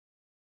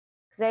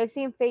 Because I've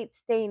seen Fate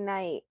Stay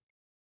Night,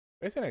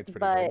 Fate Night's pretty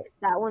but good.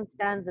 that one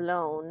stands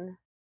alone.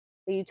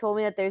 But you told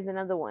me that there's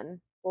another one.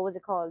 What was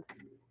it called?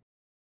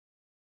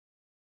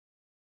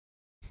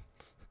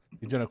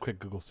 You're doing a quick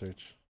Google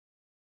search.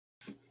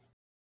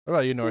 What about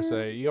you,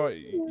 Norsay?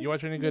 You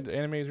watch any good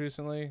animes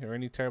recently, or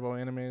any terrible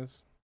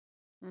animes?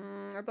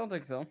 I don't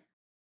think so.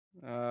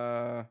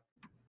 I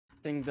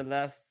think the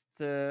last.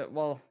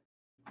 Well,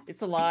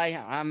 it's a lie.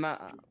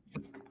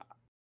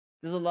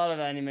 There's a lot of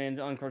anime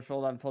on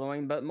Crunchyroll I'm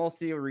following, but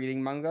mostly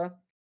reading manga.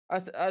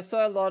 I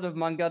saw a lot of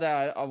manga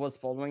that I was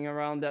following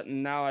around that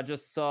now I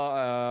just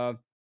saw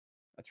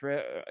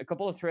a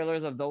couple of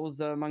trailers of those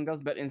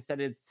mangas, but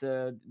instead it's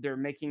they're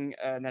making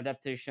an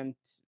adaptation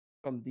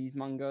from these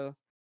mangas.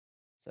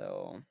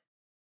 So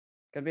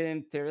can be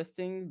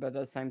interesting, but at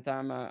the same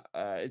time,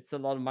 it's a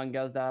lot of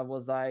mangas that I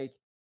was like,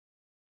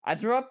 I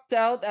dropped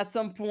out at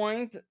some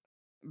point,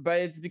 but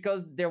it's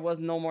because there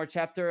was no more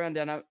chapter, and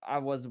then I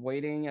was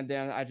waiting, and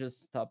then I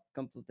just stopped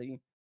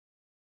completely.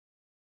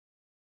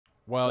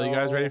 Well, you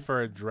guys ready So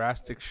for a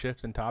drastic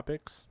shift in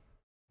topics?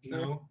 sure.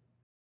 No.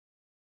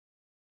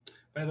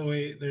 By the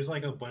way, there's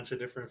like a bunch of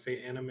different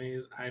Fate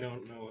animes. I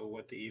don't know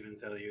what to even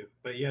tell you.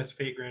 But yes,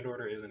 Fate Grand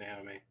Order is an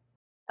anime.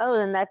 Oh,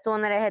 then that's the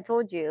one that I had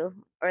told you,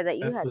 or that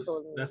you had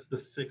told me. That's the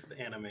sixth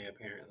anime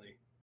apparently.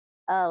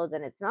 Oh,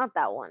 then it's not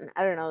that one.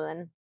 I don't know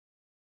then.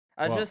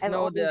 I Well- just I've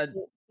know only that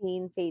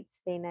seen Fate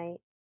Stay Night.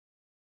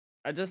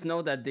 they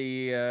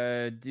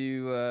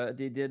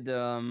did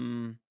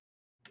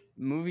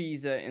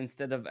movies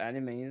instead of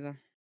animes.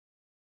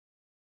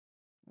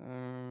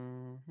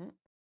 Mhm.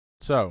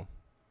 So,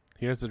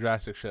 here's the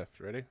drastic shift.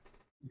 Ready?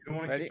 You don't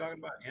want to Ready? keep talking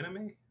about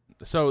anime?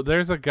 So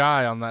there's a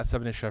guy on that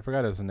 70 show. I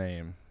forgot his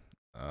name.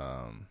 Jay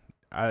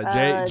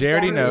already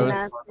Jeremy knows.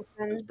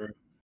 Masterson. This, bro.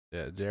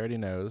 Yeah, Jay already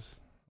knows.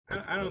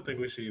 I don't think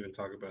we should even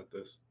talk about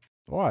this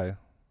Why?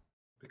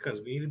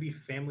 because we need to be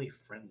family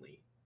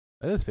friendly.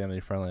 It is family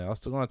friendly. I was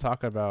still going to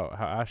talk about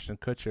how Ashton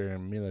Kutcher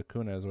and Mila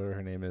Kunis, whatever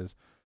her name is,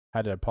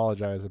 had to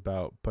apologize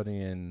about putting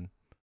in,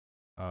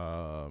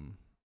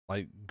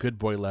 like good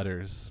boy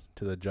letters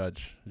to the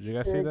judge. Did you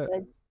guys see that?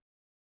 What I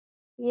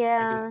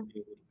Yeah. did see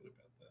a little bit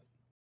about that.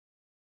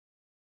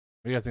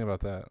 do you guys think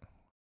about that?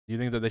 Do you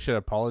think that they should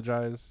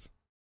apologize?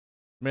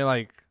 I mean,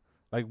 like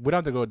we don't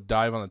have to go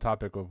dive on the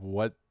topic of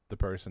what the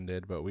person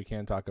did, but we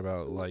can talk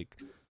about like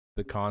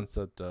the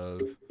concept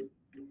of.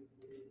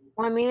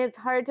 Well, I mean, it's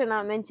hard to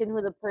not mention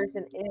who the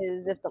person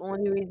is if the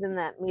only reason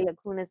that Mila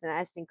Kunis and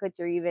Ashton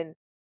Kutcher even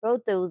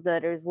wrote those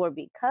letters were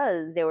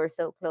because they were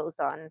so close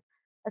on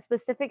a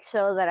specific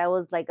show that I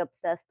was like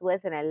obsessed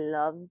with and I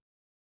loved.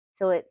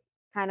 So it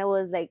kind of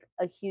was like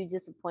a huge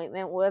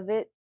disappointment with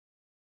it.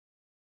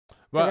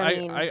 But I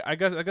mean- I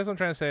guess what I'm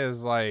trying to say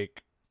is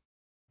like,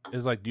 do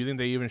you think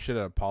they even should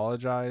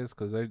apologize?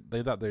 Because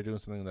they thought they're doing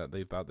something that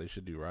they thought they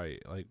should do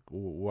right. Like,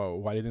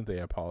 why do you think they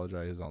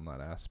apologize on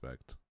that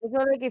aspect? I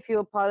feel like if you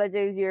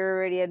apologize, you're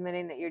already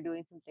admitting that you're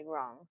doing something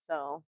wrong.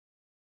 So,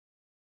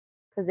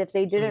 because if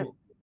they didn't So,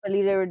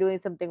 believe they were doing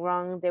something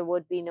wrong, there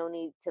would be no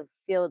need to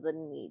feel the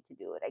need to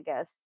do it, I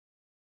guess.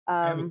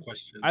 I have a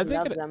question. I think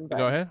love them, go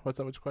but- ahead. What's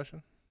up? Which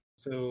question?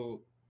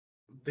 So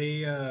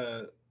they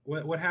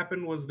what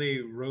happened was they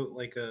wrote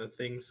like a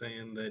thing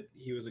saying that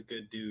he was a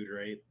good dude,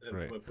 right?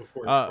 Right. But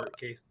before his court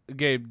case.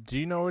 Gabe, do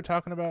you know what we're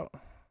talking about?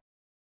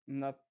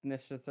 Not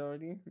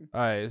necessarily. All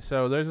right,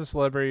 so there's a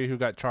celebrity who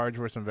got charged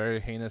for some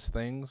very heinous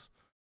things.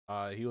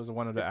 He was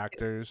one of the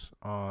actors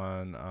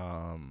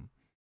on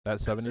that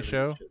 70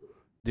 show.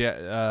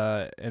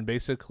 Yeah, and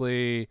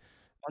basically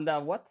On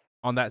that what?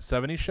 on that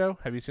 70 show.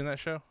 Have you seen that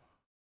show?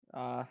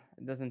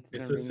 It doesn't.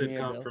 It's a ring me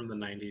sitcom bell. from the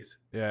 90s.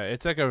 Yeah,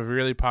 it's like a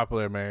really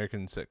popular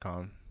American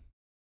sitcom.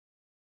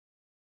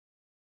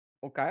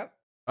 Okay.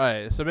 All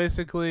right, so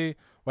basically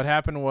what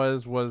happened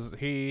was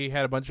he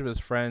had a bunch of his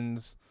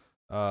friends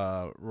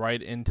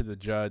write into the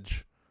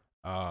judge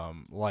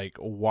like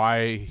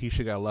why he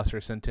should get a lesser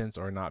sentence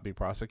or not be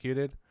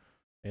prosecuted.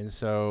 And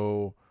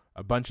so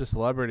a bunch of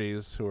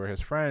celebrities who were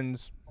his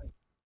friends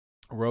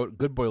wrote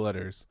good boy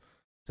letters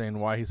saying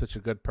why he's such a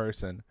good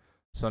person.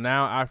 So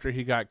now after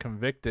he got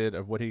convicted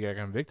of what he got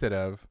convicted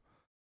of,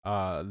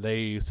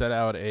 they set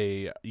out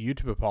a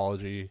YouTube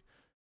apology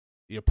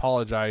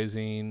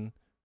apologizing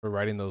for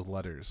writing those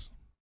letters.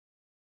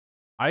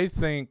 I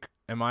think,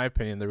 in my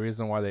opinion, the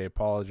reason why they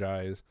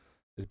apologize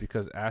is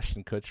because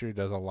Ashton Kutcher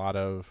does a lot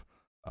of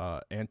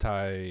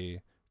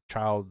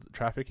anti-child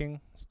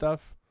trafficking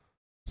stuff.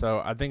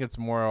 So I think it's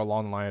more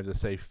along the line of the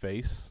safe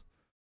face.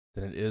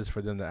 than it is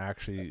for them to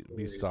actually That's be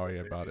always sorry what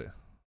they're about doing. it.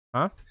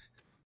 Huh?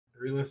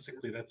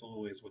 Realistically, that's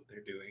always what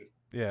they're doing.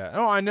 Yeah.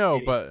 Oh, I know,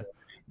 Any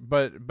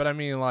but I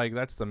mean, like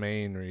that's the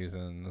main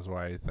reason is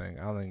why I think.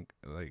 I don't think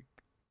like.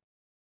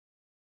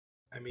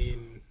 I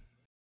mean,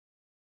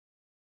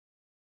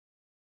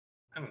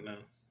 I don't know.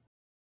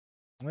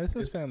 This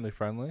is It's family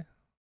friendly.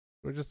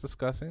 We're just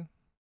discussing.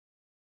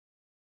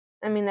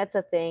 I mean, that's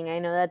a thing. I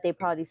know that they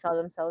probably saw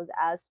themselves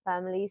as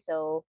family,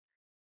 so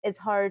it's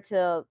hard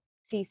to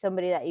see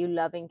somebody that you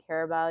love and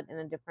care about in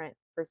a different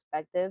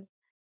perspective.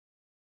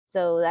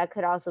 So that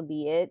could also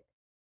be it.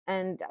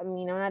 And I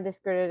mean, I'm not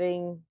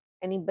discrediting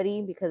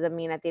anybody because I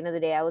mean, at the end of the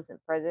day, I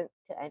wasn't present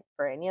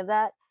for any of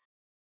that.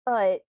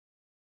 But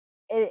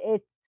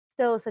it's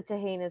still such a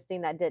heinous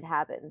thing that did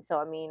happen. So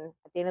I mean,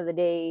 at the end of the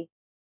day,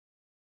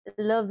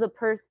 love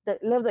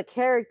the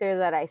character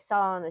that I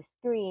saw on the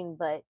screen,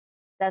 but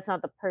that's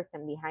not the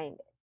person behind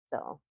it.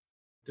 So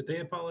did they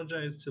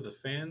apologize to the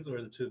fans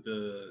or to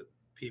the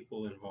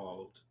people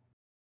involved?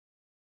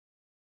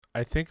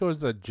 I think it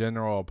was a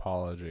general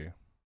apology.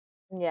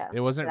 yeah, It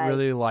wasn't like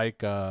really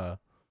like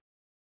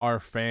our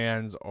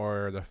fans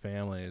or the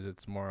families.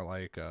 It's more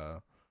like we're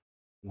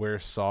we're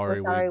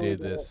sorry we sorry we did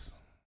did it. this.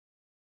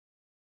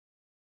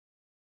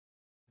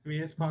 I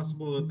mean, it's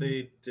possible that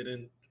they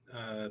didn't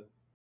uh,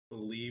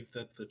 believe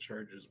that the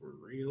charges were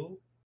real.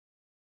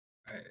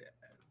 I,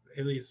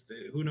 at least,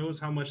 who knows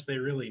how much they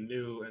really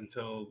knew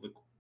until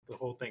the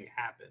whole thing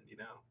happened. You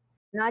know,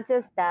 Not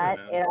just I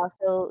don't that, know. it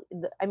also,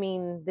 I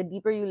mean, the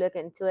deeper you look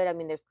into it, I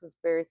mean, there's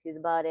conspiracies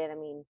about it. I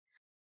mean,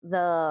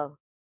 the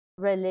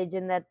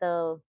religion that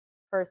the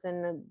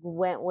person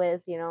went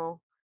with,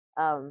 um,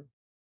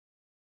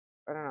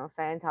 I don't know,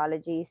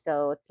 Scientology.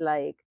 So it's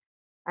like,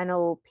 I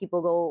know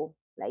people go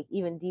like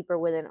even deeper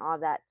within all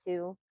that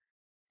too.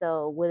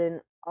 So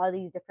within all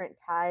these different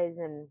ties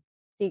and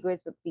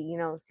secrets with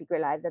the, secret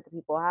lives that the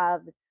people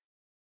have,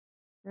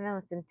 I don't know,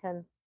 it's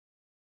intense.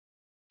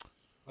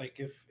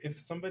 Like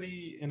if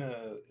somebody in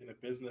a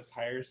business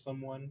hires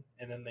someone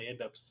and then they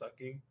end up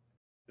sucking,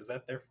 is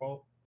that their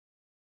fault?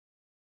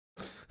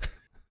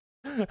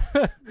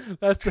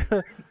 that's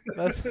a,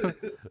 that's a,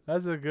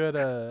 that's a good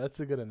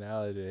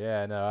analogy.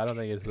 Yeah, no, I don't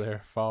think it's their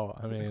fault.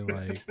 I mean,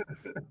 like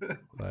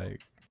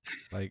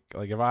like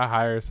if I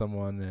hire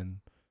someone and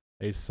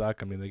they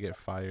suck, I mean they get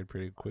fired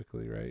pretty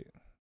quickly, right?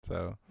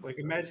 So Like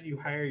imagine you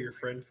hire your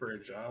friend for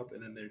a job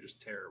and then they're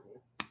just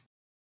terrible.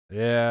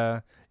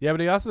 yeah, yeah,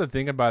 but you also have to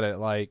think about it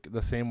like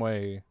the same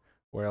way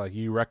where like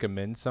you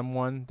recommend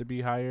someone to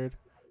be hired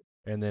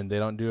and then they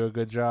don't do a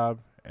good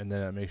job and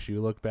then it makes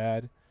you look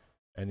bad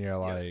and Yep.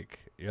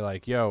 you're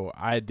like, yo,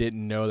 I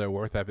didn't know their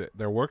work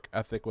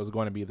ethic was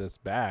going to be this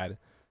bad,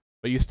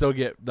 but you still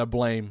get the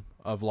blame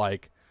of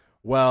like,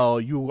 well,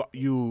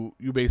 you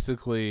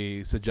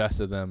basically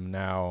suggested them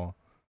now,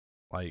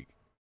 like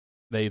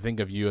they think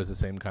of you as the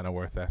same kind of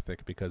work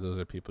ethic because those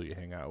are people you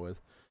hang out with.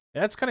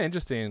 And that's kind of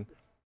interesting.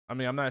 I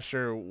mean, I'm not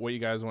sure what you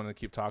guys want to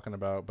keep talking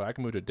about, but I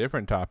can move to a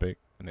different topic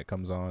and it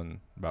comes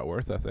on about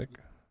work ethic.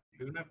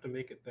 You don't have to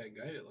make it that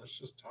guided. Let's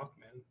just talk,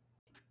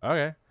 man.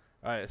 Okay.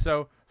 All right.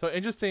 So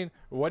interesting.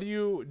 What do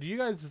you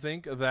guys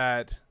think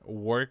that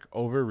work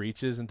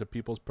overreaches into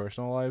people's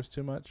personal lives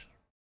too much?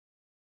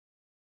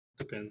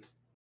 Depends.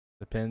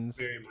 Depends.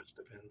 Very much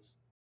depends.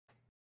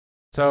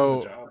 Depends on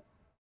the So job.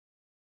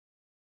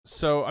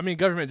 I mean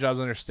government jobs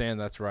understand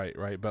that's right?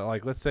 But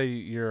like let's say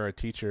you're a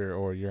teacher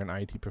or you're an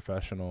IT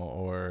professional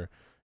or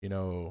you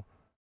know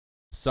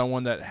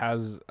someone that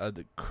has a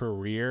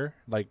career,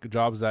 like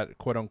jobs that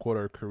quote unquote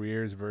are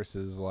careers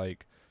versus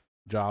like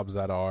jobs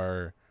that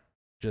are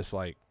just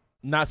like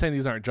not saying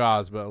these aren't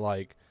jobs, but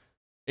like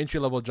entry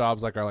level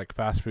jobs like are like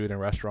fast food and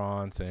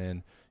restaurants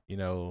and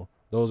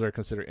those are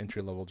considered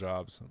entry level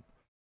jobs.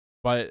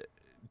 But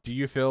do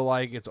you feel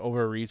like it's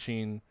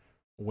overreaching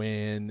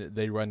when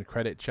they run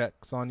credit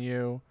checks on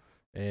you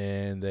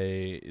and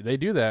they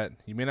do that?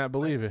 You may not What?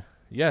 believe it.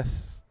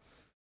 Yes.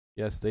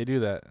 Yes, they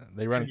do that.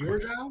 They At run your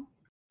job?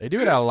 they do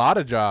it at a lot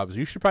of jobs.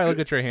 You should probably look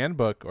at your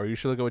handbook or you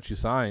should look at what you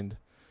signed.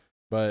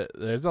 But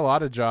there's a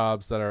lot of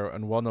jobs that are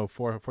in well-known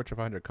Fortune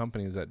 500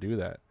 companies that do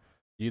that.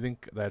 Do you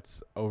think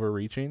that's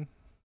overreaching?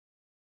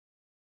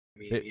 I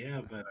mean,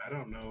 yeah, but I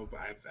don't know. But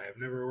I've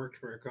never worked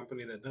for a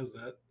company that does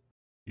that.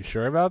 You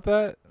sure about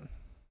that?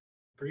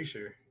 Pretty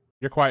sure.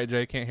 You're quiet,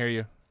 Jay. Can't hear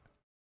you.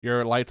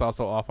 Your light's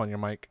also off on your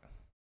mic.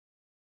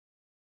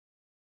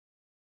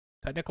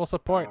 Technical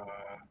support.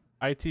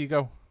 IT,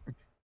 go.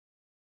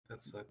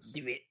 That sucks.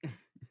 Do it.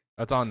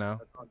 That's on now.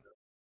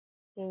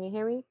 Can you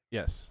hear me?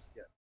 Yes.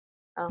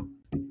 Oh,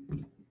 I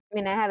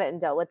mean, I haven't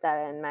dealt with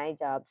that in my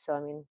job, so I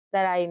mean,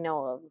 that I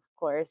know of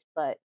course,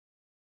 but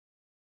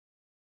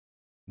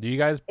Do you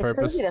guys it's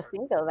crazy to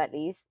think of at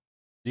least.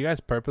 do you guys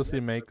purposely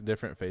make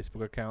different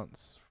Facebook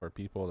accounts for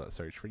people that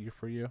search for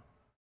you?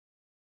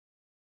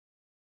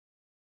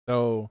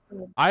 So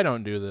Mm. I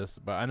don't do this,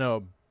 but I know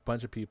a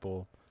bunch of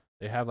people.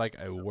 They have like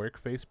a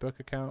work Facebook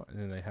account, and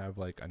then they have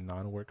like a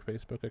non-work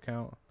Facebook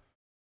account,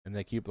 and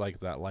they keep like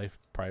that life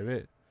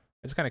private.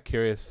 I'm just kind of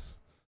curious.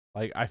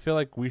 Like, I feel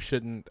like we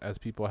shouldn't, as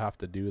people, have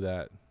to do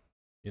that.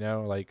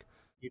 Like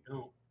You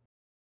don't.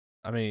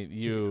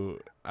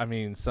 I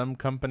mean, some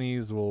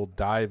companies will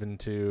dive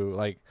into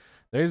like.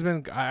 There's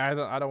been I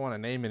don't want to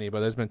name any,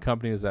 but there's been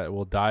companies that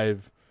will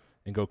dive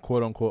and go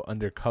quote unquote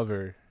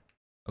undercover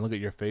and look at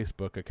your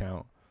Facebook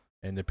account,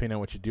 and depending on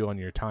what you do on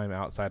your time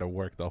outside of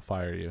work, they'll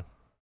fire you.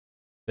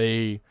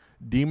 They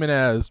deem it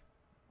as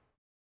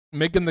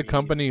making the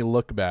company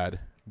look bad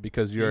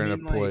because you're an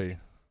employee.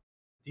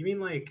 Do you mean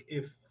like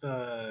if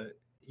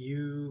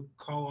you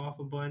call off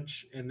a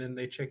bunch and then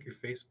they check your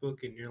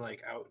Facebook and you're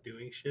like out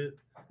doing shit?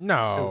 Because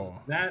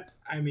No, that,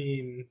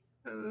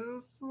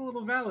 it's a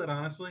little valid,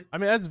 honestly. I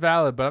mean that's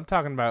valid, but I'm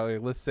talking about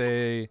like, let's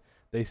say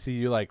they see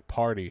you like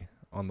party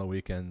on the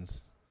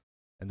weekends,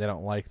 and they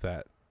don't like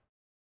that,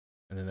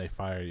 and then they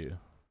fire you.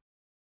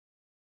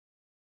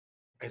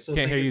 I still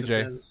Can't think hear it you,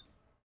 Jay. depends.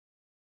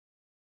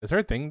 Is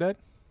her thing dead?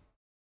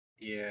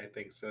 Yeah, I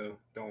think so.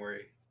 Don't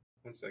worry.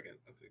 1 second,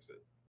 I'll fix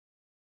it.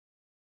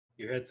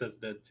 Your headset's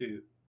dead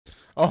too.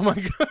 Oh my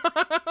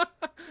god!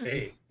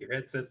 Hey, your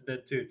headset's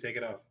dead too. Take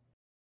it off.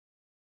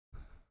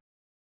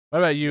 What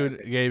about you,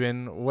 Okay.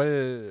 Gaben? What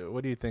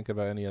do you think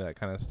about any of that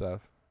kind of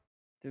stuff?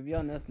 To be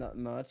honest, not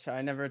much.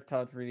 I never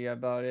thought really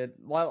about it.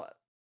 Well,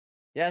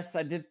 yes,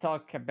 I did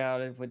talk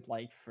about it with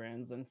like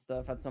friends and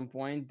stuff at some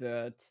point,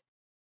 but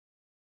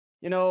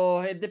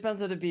it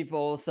depends on the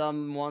people.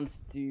 Some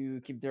wants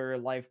to keep their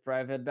life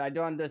private, but I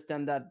do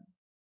understand that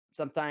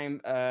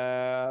sometimes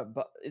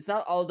but it's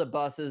not all the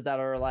buses that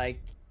are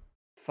like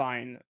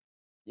fine.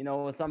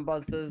 Some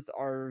buses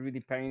are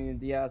really pain in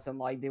the ass, and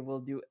like they will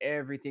do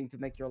everything to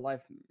make your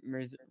life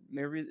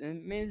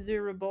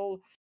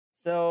miserable.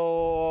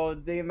 So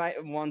they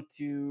might want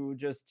to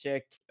just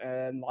check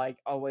and like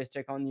always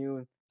check on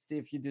you, see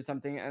if you do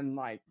something, and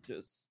like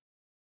just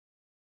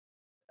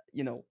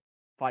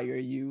fire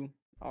you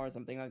or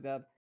something like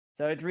that.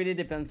 So it really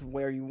depends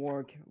where you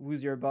work,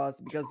 who's your boss,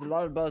 because a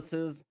lot of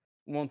bosses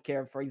won't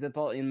care. For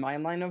example, in my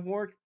line of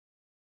work,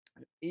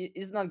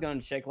 it's not gonna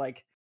check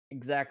like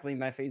exactly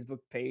my Facebook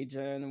page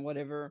and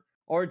whatever,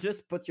 or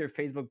just put your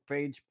Facebook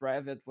page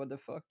private. What the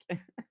fuck?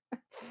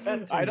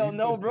 I don't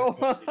know, bro.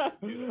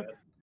 Do that.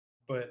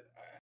 But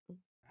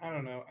I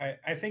don't know.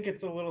 I think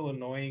it's a little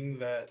annoying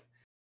that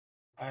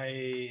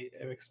I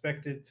am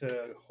expected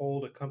to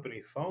hold a company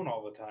phone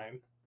all the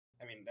time.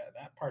 I mean,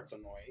 that part's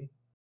annoying.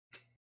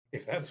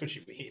 If that's what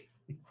you mean.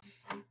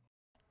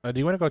 Do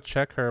you want to go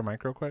check her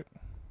mic real quick?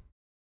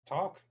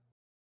 Talk.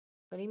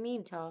 What do you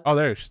mean, talk? Oh,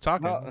 there she's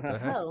talking. Oh. What the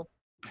heck? Oh,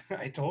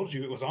 I told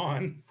you it was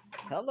on.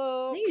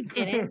 Hello. no, you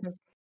didn't.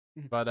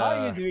 But How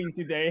are you doing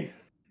today?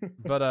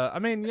 but I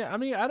mean, yeah, I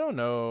mean, I don't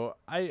know.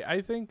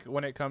 I think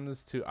when it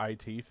comes to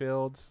IT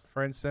fields,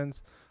 for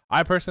instance,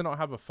 I personally don't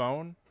have a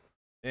phone,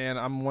 and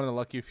I'm one of the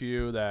lucky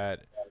few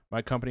that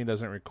my company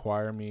doesn't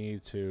require me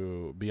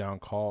to be on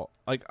call.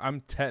 Like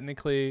I'm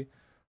technically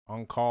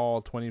on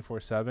call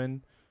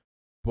 24/7,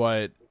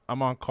 but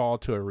I'm on call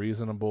to a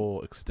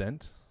reasonable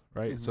extent,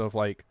 right? So if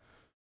like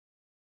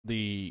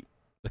the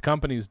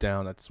company's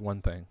down, that's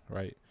one thing,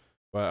 right?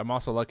 But I'm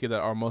also lucky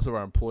that most of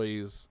our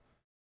employees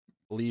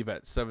leave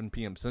at 7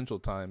 p.m. Central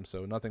Time,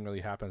 so nothing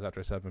really happens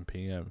after 7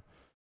 p.m.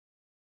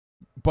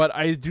 But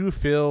I do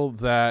feel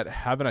that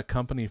having a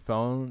company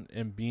phone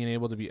and being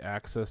able to be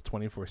accessed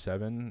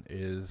 24/7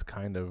 is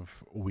kind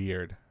of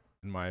weird,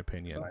 in my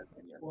opinion.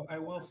 Well, I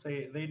will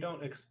say they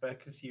don't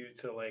expect you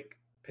to like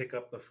pick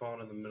up the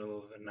phone in the middle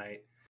of the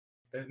night.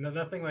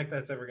 Nothing like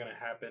that's ever going to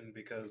happen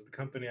because the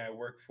company I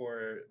work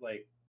for,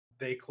 like,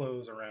 they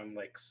close around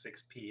like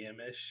 6 p.m.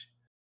 ish.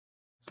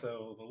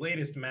 So the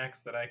latest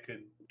max that I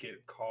could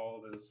get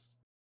called is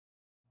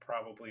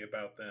probably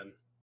about then.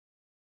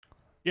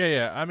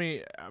 Yeah. I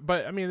mean,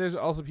 but I mean, there's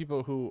also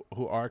people who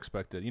are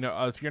expected.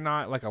 If you're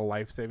not like a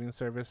life-saving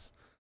service,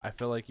 I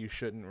feel like you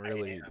shouldn't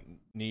really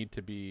need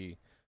to be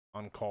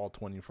on call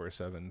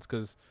 24/7.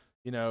 Because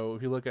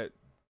if you look at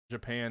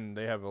Japan,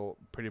 they have a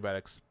pretty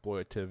bad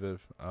exploitative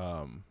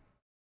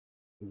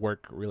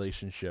work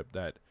relationship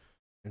that,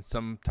 and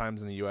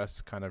sometimes in the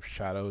U.S. kind of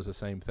shadows the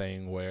same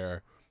thing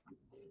where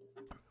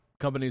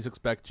companies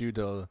expect you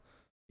to,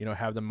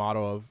 have the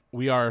motto of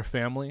 "We are a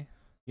family,"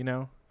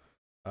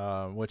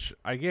 which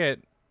I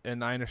get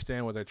and I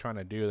understand what they're trying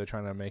to do. They're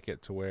trying to make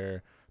it to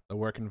where the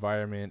work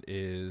environment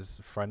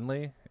is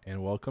friendly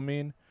and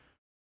welcoming,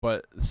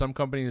 but some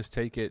companies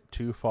take it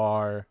too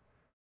far,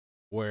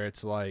 where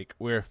it's like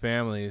we're a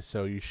family,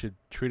 so you should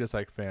treat us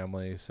like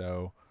family.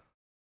 So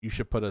you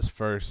should put us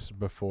first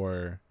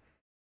before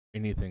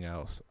anything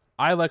else.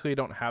 I luckily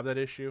don't have that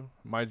issue.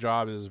 My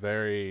job is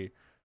very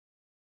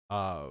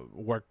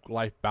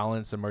work-life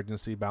balance,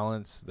 emergency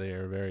balance. They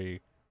are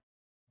very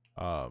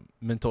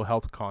mental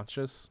health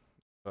conscious,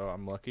 so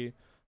I'm lucky.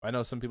 I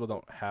know some people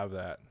don't have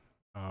that.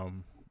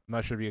 I'm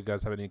not sure if you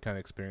guys have any kind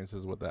of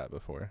experiences with that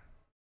before.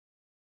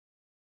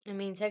 I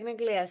mean,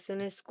 technically, as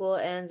soon as school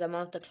ends, I'm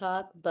off the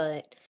clock.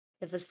 But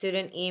if a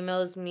student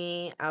emails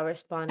me, I'll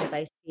respond if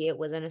I see it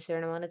within a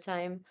certain amount of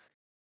time.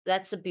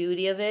 That's the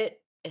beauty of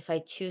it. If I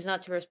choose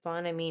not to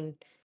respond, I mean,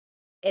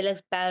 it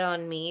looks bad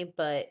on me.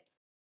 But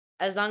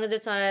as long as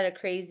it's not at a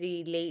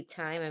crazy late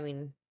time, I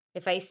mean,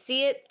 If I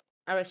see it,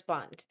 I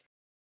respond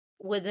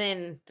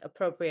within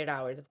appropriate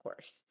hours, of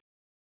course.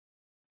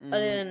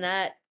 Other than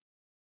that,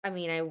 I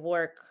mean, I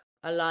work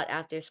a lot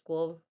after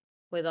school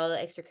with all the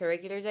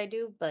extracurriculars I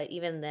do, but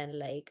even then,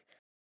 like,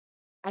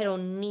 I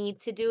don't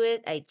need to do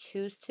it. I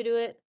choose to do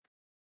it.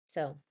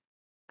 So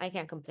I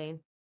can't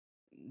complain.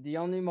 The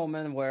only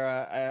moment where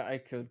I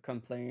could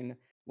complain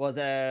was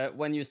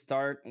when you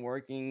start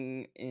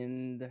working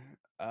in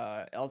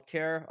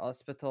healthcare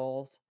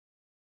hospitals.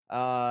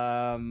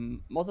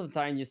 Most of the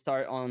time you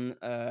start on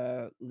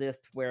a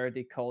list where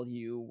they call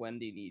you when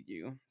they need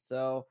you,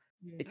 so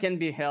it can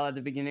be hell at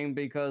the beginning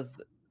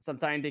because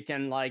sometimes they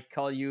can like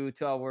call you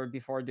 2 hours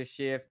before the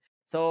shift.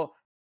 So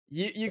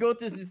you go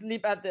to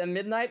sleep at the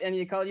midnight and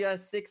you call you at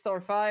 6 or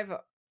 5.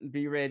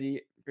 Be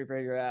ready,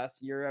 prepare your ass,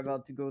 you're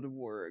about to go to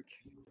work.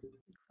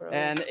 Bro.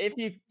 And if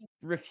you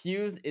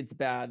refuse, it's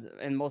bad,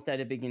 and most at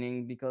the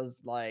beginning, because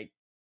like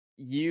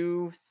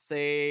you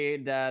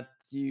say that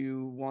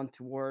you want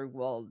to work,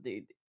 well,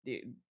 they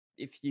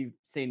if you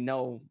say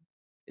no,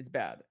 it's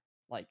bad.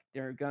 Like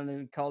they're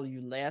gonna call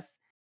you less.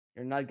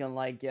 You're not gonna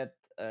like get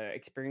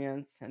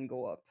experience and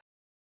go up.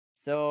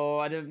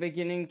 So at the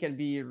beginning can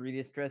be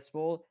really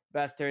stressful,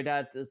 but after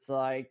that it's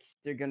like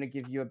they're gonna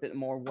give you a bit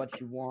more what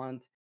you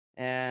want.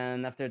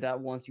 And after that,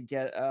 once you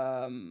get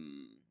I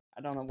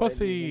don't know what it is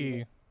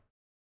Pussy.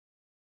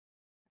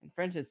 in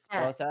French, it's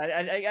Ah. supposed.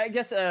 I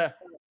guess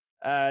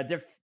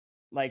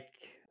like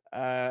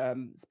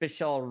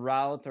special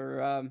route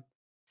or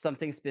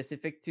something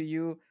specific to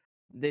you.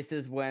 This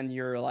is when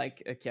you're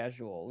like a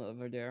casual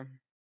over there.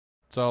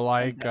 So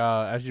like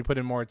as you put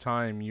in more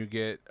time, you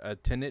get a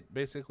tenant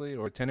basically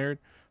or tenured.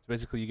 So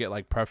basically, you get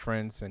like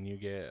preference and you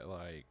get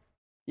like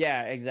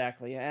Yeah,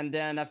 exactly. And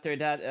then after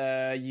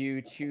that,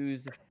 you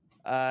choose.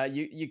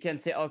 You can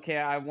say, okay,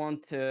 I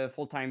want a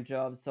full time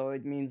job. So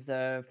it means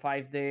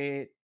 5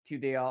 day, 2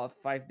 day off,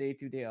 5 day,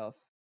 2 day off.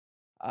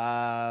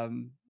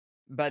 Um,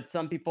 but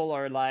some people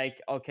are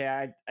like, okay,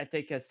 I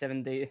take a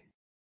 7 day,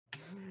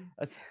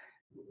 a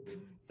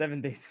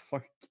 7 days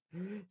work.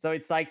 So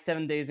it's like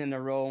 7 days in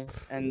a row,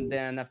 and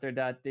then after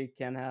that they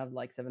can have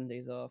like 7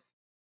 days off,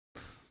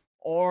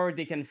 or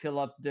they can fill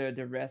up the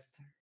rest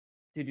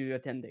to do the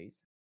 10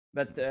 days.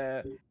 But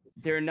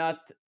they're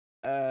not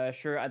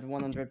sure at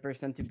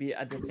 100% to be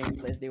at the same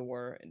place they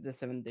were the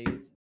 7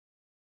 days.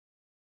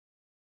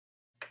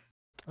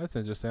 that's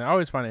interesting. I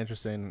always find it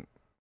interesting,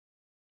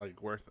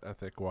 like work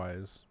ethic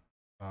wise.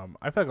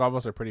 I feel like all of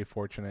us are pretty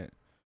fortunate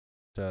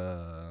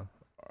to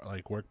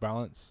like work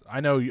balance. I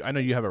know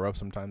you have it rough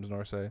sometimes,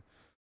 Norsay,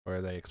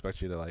 where they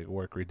expect you to like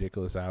work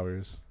ridiculous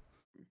hours,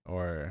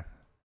 or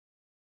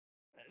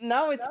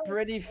Now it's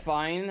pretty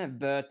fine,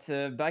 but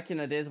back in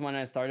the days when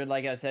I started,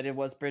 like I said, it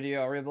was pretty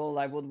horrible.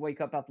 I would wake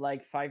up at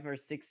like 5 or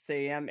 6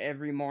 a.m.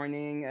 every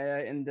morning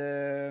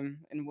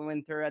in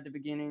winter at the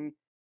beginning,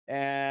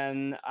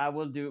 and I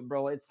will do,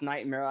 bro. It's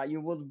nightmare.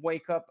 You would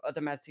wake up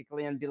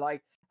automatically and be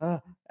like,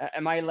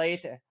 "Am I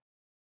late?"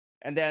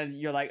 And then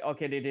you're like,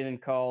 "Okay, they didn't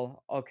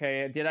call.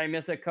 Okay, did I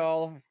miss a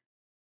call?"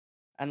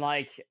 And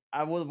like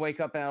I would wake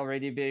up and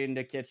already be in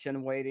the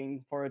kitchen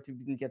waiting for it to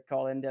get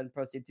called, and then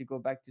proceed to go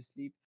back to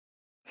sleep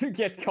to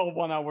get called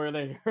 1 hour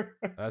later.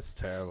 that's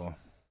terrible.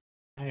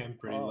 I am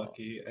pretty Oh.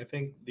 lucky. I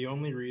think the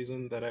only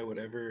reason that I would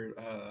ever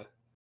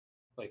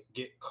like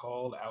get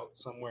called out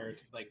somewhere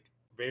like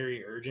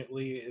very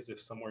urgently is if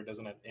somewhere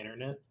doesn't have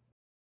internet,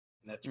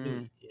 and that's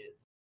really it.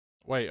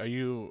 Wait, are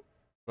you?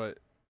 But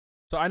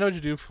so I know what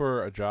you do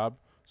for a job.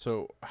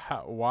 So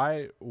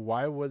why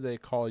would they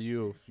call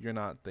you if you're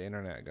not the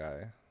internet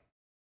guy?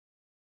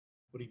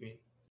 What do you mean?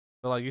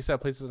 So like you said,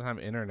 places don't have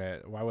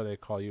internet. Why would they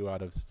call you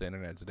out if the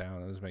internet's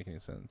down? It doesn't make any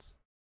sense.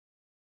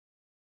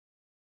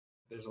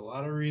 There's a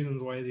lot of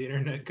reasons why the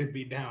internet could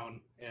be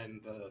down,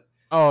 and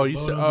Oh, the you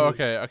said. modem Oh,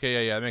 is-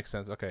 okay, yeah, that makes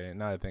sense. Okay,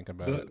 now I think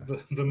about it.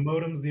 the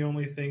modem's the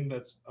only thing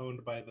that's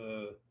owned by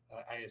the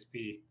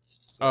ISP.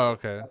 So, Oh,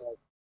 okay.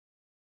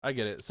 I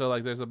get it. So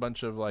like, there's a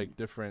bunch of like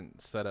different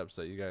setups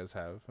that you guys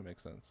have. That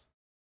makes sense.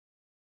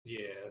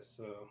 yeah,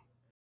 so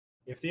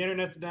if the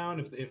internet's down,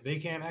 if they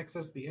can't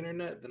access the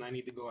internet, then I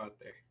need to go out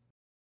there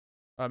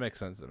That makes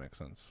sense. That makes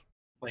sense.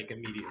 like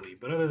immediately.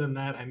 But other than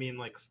that, I mean,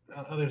 like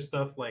other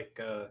stuff like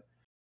a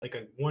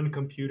one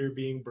computer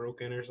being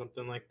broken or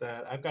something like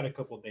that. I've got a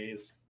couple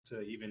days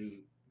to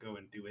even go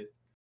and do it.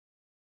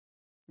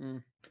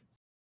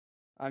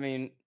 I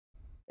mean,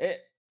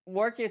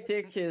 work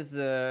ethic is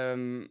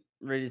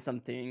really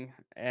something,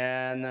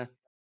 and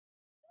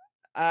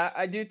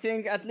I do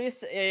think at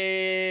least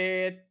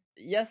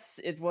yes,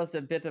 it was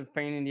a bit of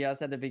pain in the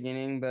ass at the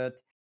beginning, but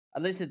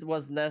at least it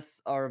was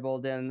less horrible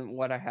than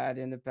what I had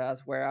in the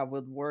past, where I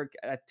would work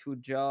at 2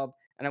 jobs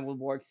and I would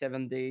work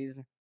 7 days,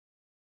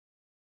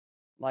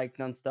 like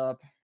nonstop,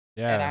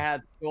 and I Yeah.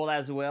 had school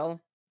as well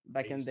I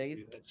back in used to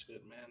days. do that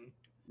shit, man.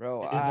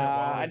 Bro, I did that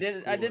while I in did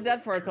I school. did It was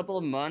that for a couple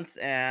of terrible. months,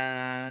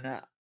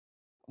 and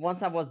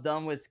once I was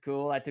done with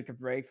school, I took a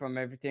break from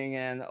everything,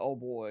 and oh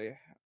boy,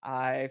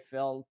 I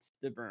felt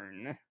the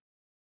burn.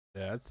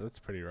 Yeah, that's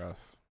pretty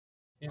rough.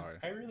 Yeah, Sorry.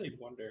 I really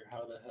wonder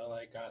how the hell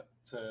I got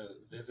to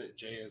visit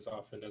Jay as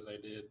often as I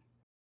did.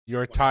 You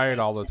were when I tired had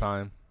all the to-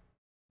 time.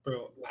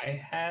 Bro, I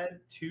had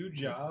 2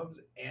 jobs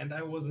and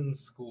I was in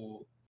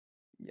school.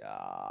 Yeah.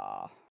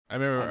 I I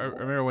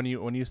remember know. when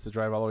you used to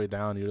drive all the way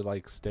down, you would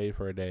like stay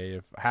for a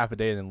day, half a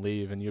day, and then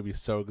leave, and you'd be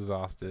so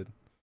exhausted.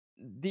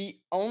 The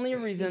only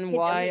reason could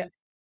why only-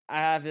 I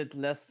have it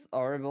less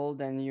horrible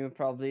than you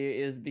probably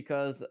is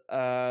because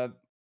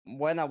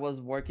when I was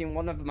working,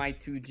 one of my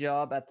 2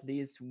 job at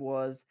least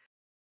was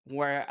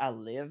where I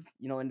live,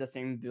 in the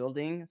same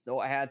building. So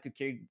I had to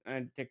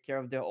take care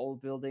of the whole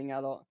building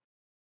at all.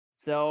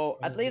 So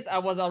at Oh, least I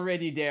was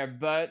already there,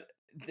 but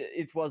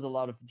it was a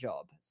lot of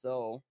job.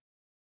 So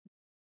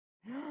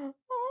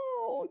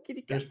oh,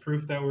 kitty There's cat.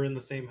 proof that we're in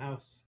the same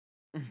house.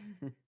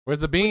 Where's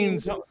the do you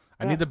beans? No,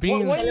 I need the What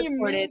beans. do you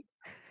Teleported. mean?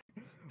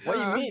 What do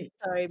you Uh, mean?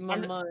 Sorry, I'm-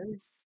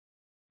 mamas.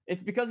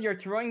 It's because you're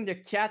throwing the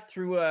cat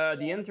through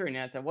the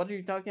internet. What are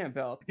you talking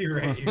about? you're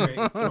right.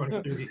 You're throwing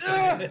it through the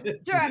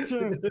internet.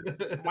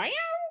 Gotcha.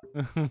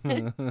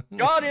 Wow.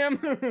 Got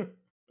him.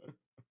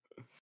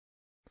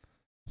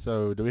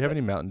 So, do we have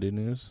any Mountain Dew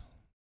news?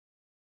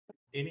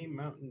 Any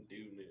Mountain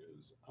Dew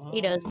news?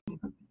 He does.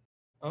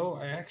 Oh,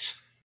 I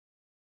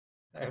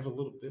have a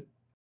little bit.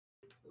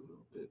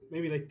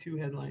 Maybe like 2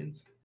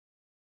 headlines.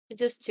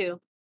 Just 2.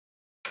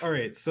 All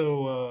right,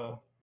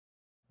 so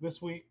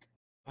this week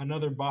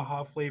another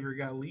Baja flavor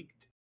got leaked.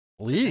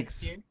 Next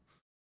Leaks. year.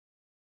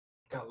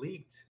 Got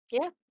leaked.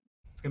 Yeah.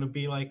 It's gonna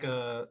be like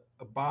a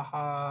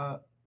Baja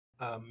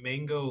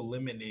mango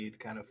lemonade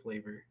kind of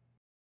flavor.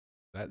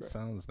 That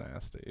sounds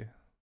nasty.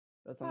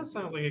 That That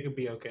sounds like it could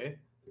be okay.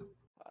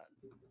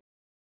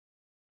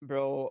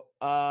 Bro,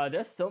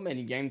 there's so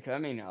many games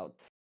coming out.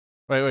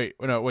 Wait.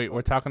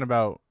 We're talking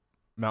about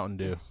Mountain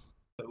Dew.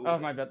 Oh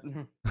my bad.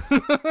 Mango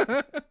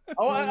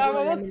I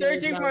was lemonade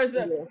searching for Mountain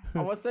some. Dew.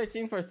 I was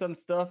searching for some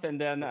stuff, and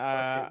then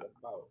Talking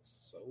about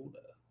soda.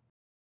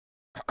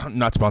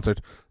 Not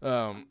sponsored.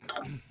 But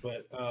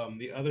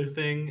the other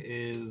thing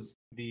is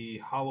the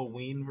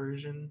Halloween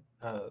version,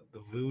 the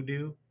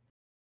Voodoo.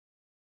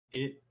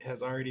 It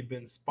has already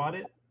been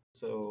spotted,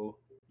 so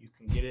you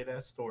can get it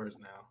at stores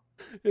now.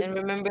 And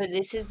remember,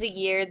 this is the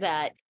year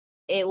that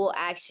it will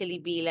actually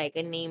be like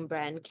a name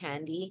brand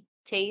candy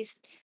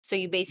taste. So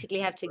you basically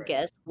have to Right.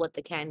 guess what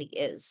the candy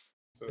is.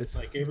 So it's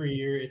like every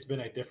year it's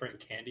been a different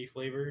candy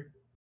flavor,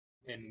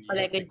 and you Or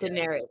like have to a guess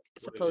generic, what it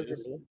is.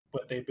 supposedly.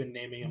 But they've been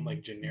naming them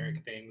like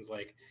generic things,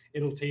 like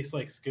it'll taste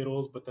like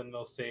Skittles, but then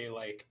they'll say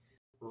like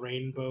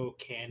rainbow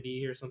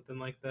candy or something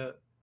like that.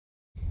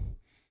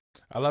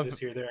 I love.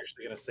 This year they're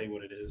actually gonna say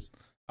what it is.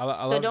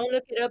 I So love. don't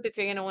look it up if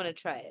you're gonna want to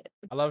try it.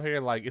 I love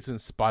hearing like it's been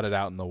spotted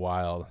out in the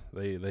wild.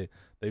 They've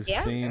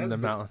Yeah? seen It has the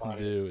been Mountain spotted.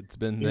 Dew. It's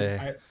been Dude,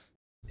 there.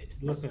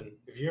 Listen,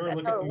 if you ever That's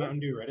look how at it the works. Mountain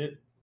Dew Reddit,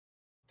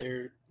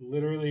 there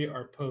literally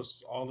are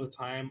posts all the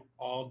time,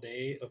 all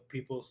day of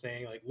people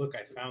saying like, "Look,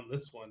 I found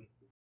this one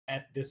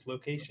at this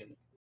location,"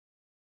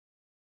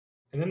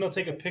 and then they'll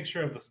take a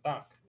picture of the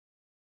stock.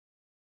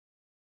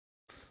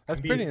 That's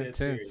I'm being pretty dead intense.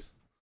 serious.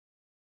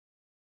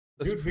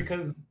 That's Dude,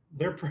 because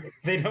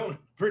they don't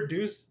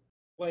produce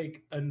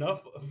like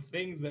enough of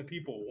things that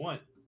people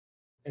want,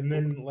 and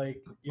then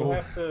like you'll Oh.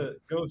 have to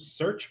go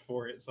search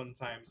for it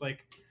sometimes.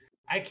 Like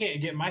I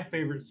can't get my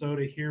favorite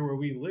soda here where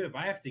we live.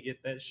 I have to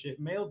get that shit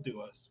mailed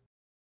to us.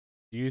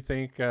 Do you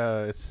think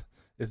is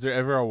there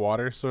ever a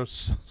water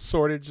source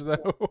shortage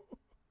though?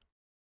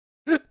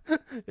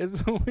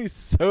 It's always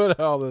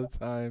soda all the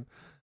time.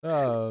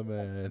 Oh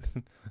man.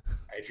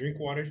 I drink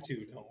water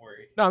too. Don't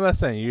worry. No, I'm not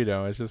saying you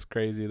don't. It's just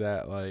crazy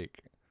that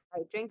like I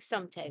drink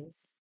sometimes.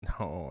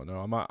 no,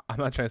 I'm not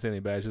trying to say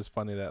anything bad. It's just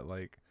funny that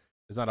like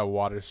there's not a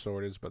water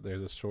shortage, but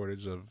there's a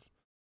shortage of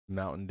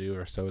Mountain Dew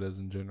or sodas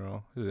in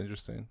general. It's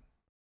interesting.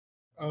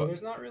 Oh,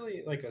 there's not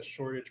really like a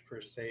shortage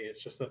per se.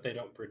 It's just that they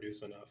don't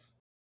produce enough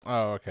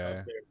Oh, okay.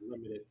 of their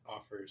limited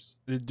offers.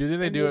 Do you think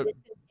they And do it?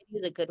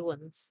 discontinue the good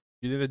ones.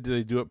 Do you think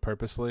they do it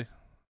purposely,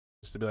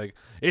 just to be like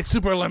it's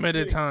super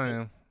limited Yes.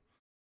 time?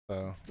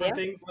 So For Yeah.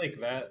 things like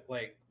that,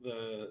 like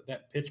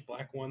that pitch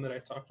black one that I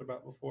talked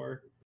about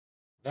before,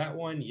 that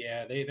one,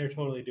 yeah, they're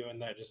totally doing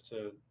that just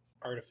to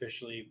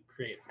artificially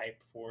create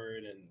hype for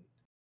it and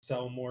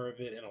sell more of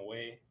it in a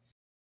way.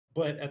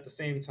 But at the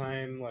same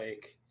time,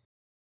 like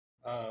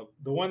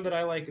the one that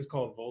I like is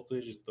called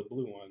Voltage. It's the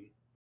blue one.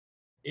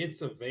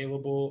 It's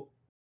available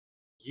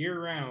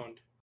year round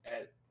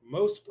at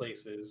most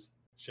places,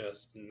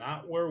 just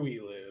not where we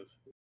live.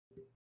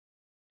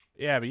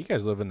 yeah, but you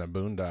guys live in the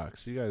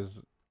boondocks. You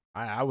guys,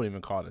 I wouldn't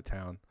even call it a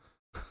town.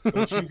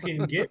 But you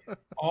can get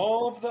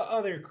all of the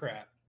other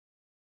crap,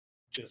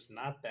 just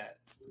not that.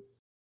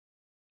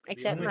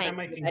 Except only my time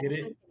I can get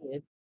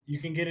it- You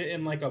can get it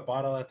in like a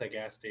bottle at the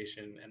gas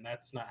station, and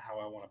that's not how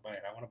I want to buy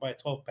it. I want to buy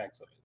 12 packs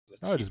of it. It's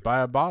Oh, just cheaper.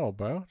 buy a bottle,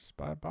 bro. Just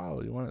buy a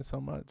bottle. You want it so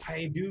much.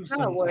 I do It's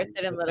not worth sometimes,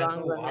 it in but the that's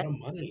long a run. lot of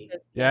That's money.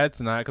 expensive. Yeah,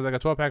 it's not because like a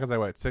 12 pack is like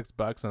what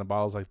 $6 and a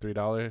bottle's like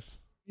 $3.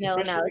 No,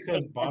 Especially now it's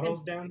because like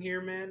bottles down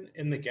here, man,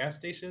 in the gas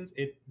stations,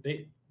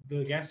 the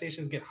gas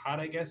stations get hot,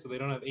 I guess, so they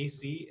don't have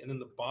AC, and then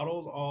the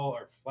bottles all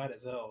are flat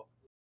as hell.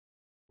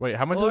 Wait,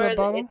 how much is Or that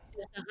bottle? it's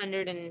just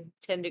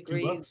 110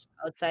 degrees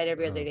 $2. outside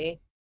every other Oh. day.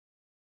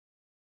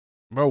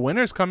 Bro,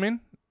 winter's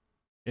coming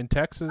in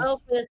Texas. Oh,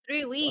 for the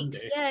 3 weeks.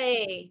 day.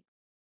 Yay.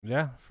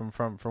 Yeah, from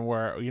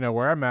where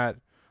where I'm at,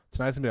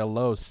 tonight's gonna be a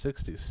low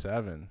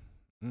 67.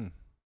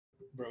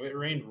 Bro, it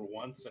rained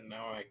once and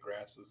now my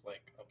grass is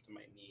like up to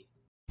my knee.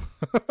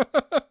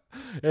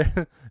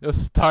 It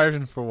was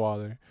starving for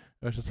water.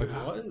 It was just It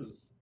like,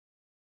 was.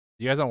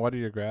 you guys don't water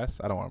your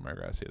grass? I don't water my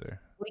grass either.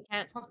 We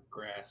can't. Fuck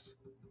grass.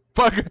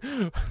 Fuck.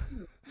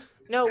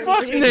 No, we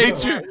Fuck literally nature.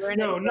 can't. We're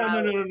in a No.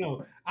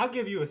 drought. I'll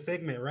give you a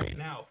segment right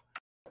now.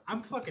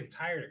 I'm fucking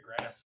tired of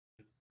grass.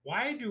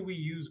 Why do we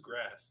use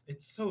grass?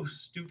 It's so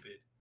stupid.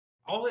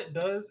 All it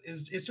does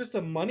is it's just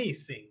a money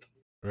sink.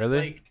 Really?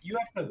 Like you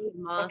have to Need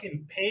moss.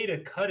 fucking pay to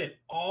cut it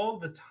all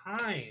the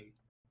time.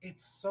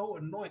 It's so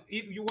annoying.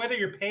 Whether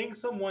you're paying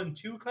someone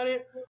to cut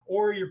it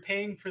or you're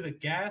paying for the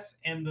gas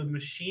and the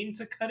machine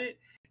to cut it,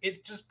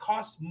 it just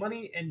costs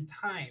money and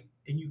time,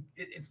 and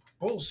it's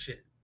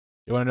bullshit.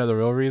 You want to know the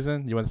real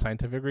reason? You want the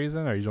scientific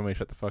reason, or you just want me to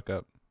shut the fuck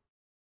up?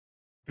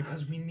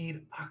 Because we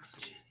need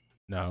oxygen.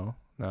 No.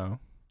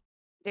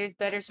 There's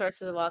better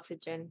sources of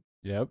oxygen.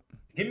 Yep.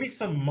 Give me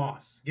some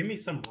moss. Give me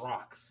some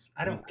rocks.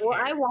 I don't care. Well,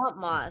 I want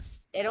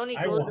moss. It only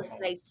I grows want up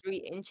like moss. 3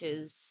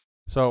 inches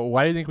So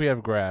why do you think we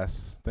have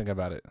grass? Think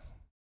about it.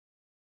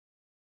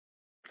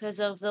 because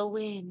of the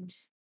wind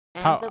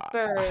and How the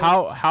birds.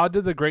 how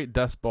did the Great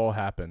Dust Bowl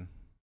happen?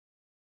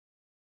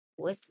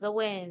 With the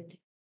wind.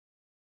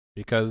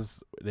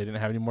 Because they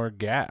didn't have any more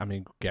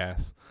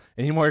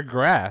any more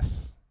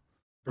grass.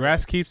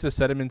 Grass keeps the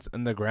sediments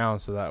in the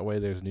ground, so that way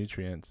there's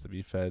nutrients to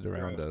be fed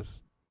around Bro.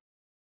 us.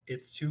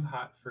 It's too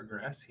hot for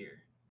grass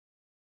here.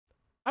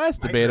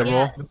 That's My debatable.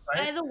 grass,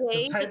 By the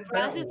way, the besides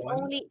grass that is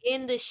one- only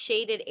in the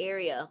shaded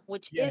area,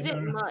 which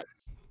isn't much.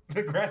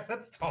 The grass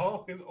that's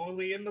tall is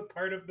only in the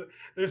part of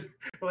there's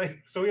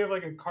like so we have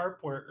like a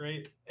carport,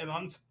 right? And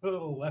on to the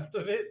left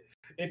of it,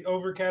 it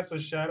overcasts a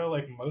shadow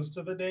like most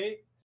of the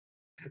day.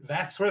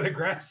 That's where the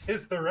grass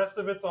is. The rest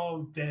of it's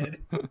all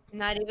dead.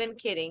 Not even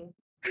kidding.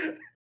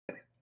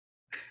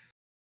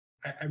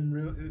 I'm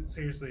really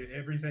seriously.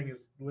 Everything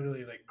is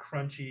literally like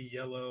crunchy,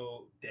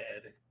 yellow,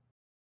 dead.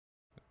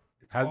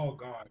 It's all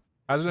gone.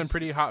 Has it been Just-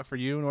 pretty hot for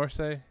you,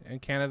 Norsay, in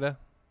Canada?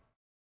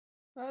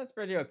 It's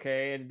pretty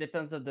okay. It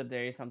depends on the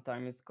day.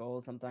 Sometimes it's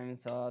cold, sometimes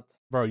it's hot.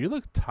 Bro, you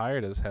look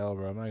tired as hell,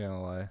 bro. I'm not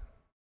gonna lie.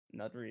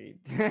 Not really.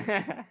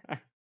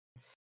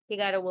 He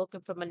got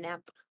awoken from a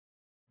nap.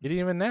 You didn't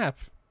even nap.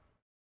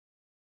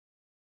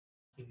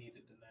 He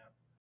needed a nap.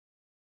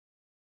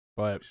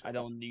 But I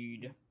don't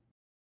need.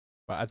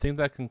 I think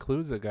that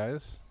concludes it,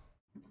 guys.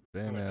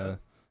 Been Oh, it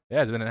does?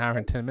 yeah, it's been an hour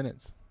and 10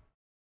 minutes.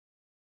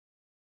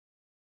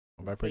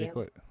 Went by See pretty ya.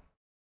 quick.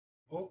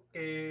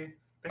 Okay.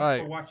 Thanks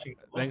Alright, for watching.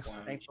 Loaf thanks.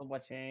 Lounge. Thanks for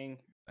watching.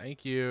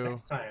 Thank you.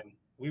 Next time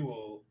we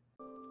will